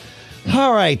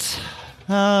 All right.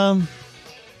 Do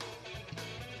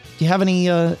you have any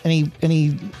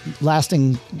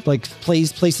lasting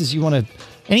places you want to,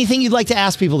 anything you'd like to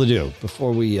ask people to do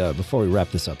before we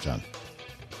wrap this up, John?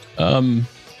 If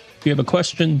you have a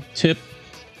question, tip,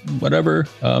 whatever,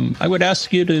 I would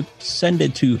ask you to send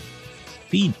it to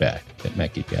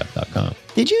feedback@macgeekgab.com.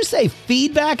 Did you say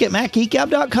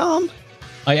feedback@macgeekgab.com?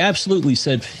 I absolutely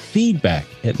said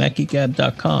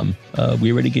feedback@macgeekgab.com.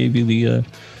 We already gave you the,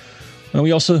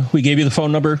 we gave you the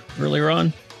phone number earlier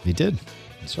on. We did.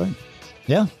 That's right.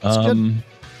 Yeah, that's good.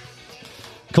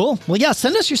 Cool. Well, yeah,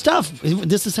 send us your stuff.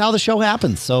 This is how the show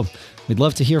happens. So we'd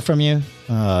love to hear from you.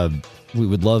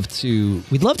 We'd love to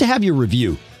have your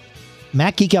review.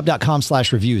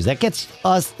 MacGeekGab.com/reviews. That gets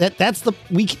us, that's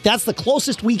the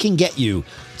closest we can get you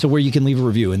to where you can leave a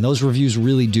review. And those reviews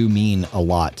really do mean a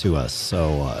lot to us.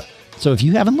 So if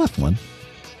you haven't left one,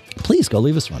 please go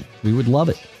leave us one. We would love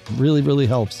it. It really, really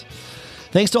helps.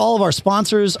 Thanks to all of our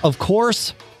sponsors, of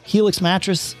course. Helix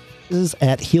Mattresses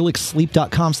at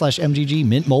helixsleep.com/MGG,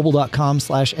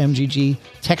 mintmobile.com/MGG,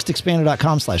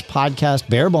 textexpander.com/podcast,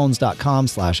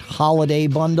 barebones.com/holiday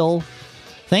bundle.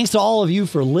 Thanks to all of you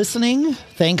for listening.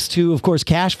 Thanks to, of course,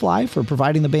 CashFly for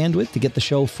providing the bandwidth to get the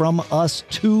show from us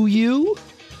to you.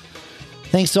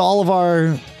 Thanks to all of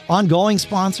our ongoing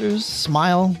sponsors,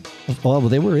 Smile. Well,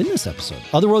 they were in this episode.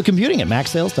 Otherworld Computing at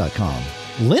macsales.com,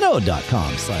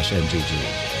 linode.com/MGG,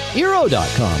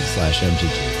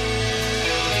 eero.com/MGG.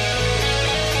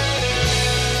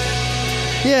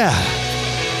 Yeah.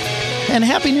 And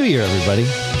Happy New Year, everybody.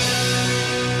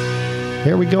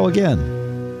 Here we go again.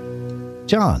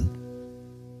 John,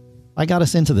 I got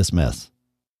us into this mess.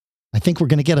 I think we're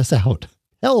going to get us out.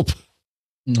 Help.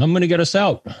 I'm going to get us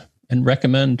out and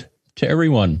recommend to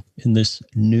everyone in this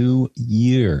new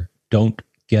year, don't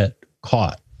get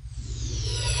caught.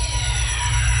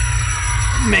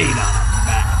 made of.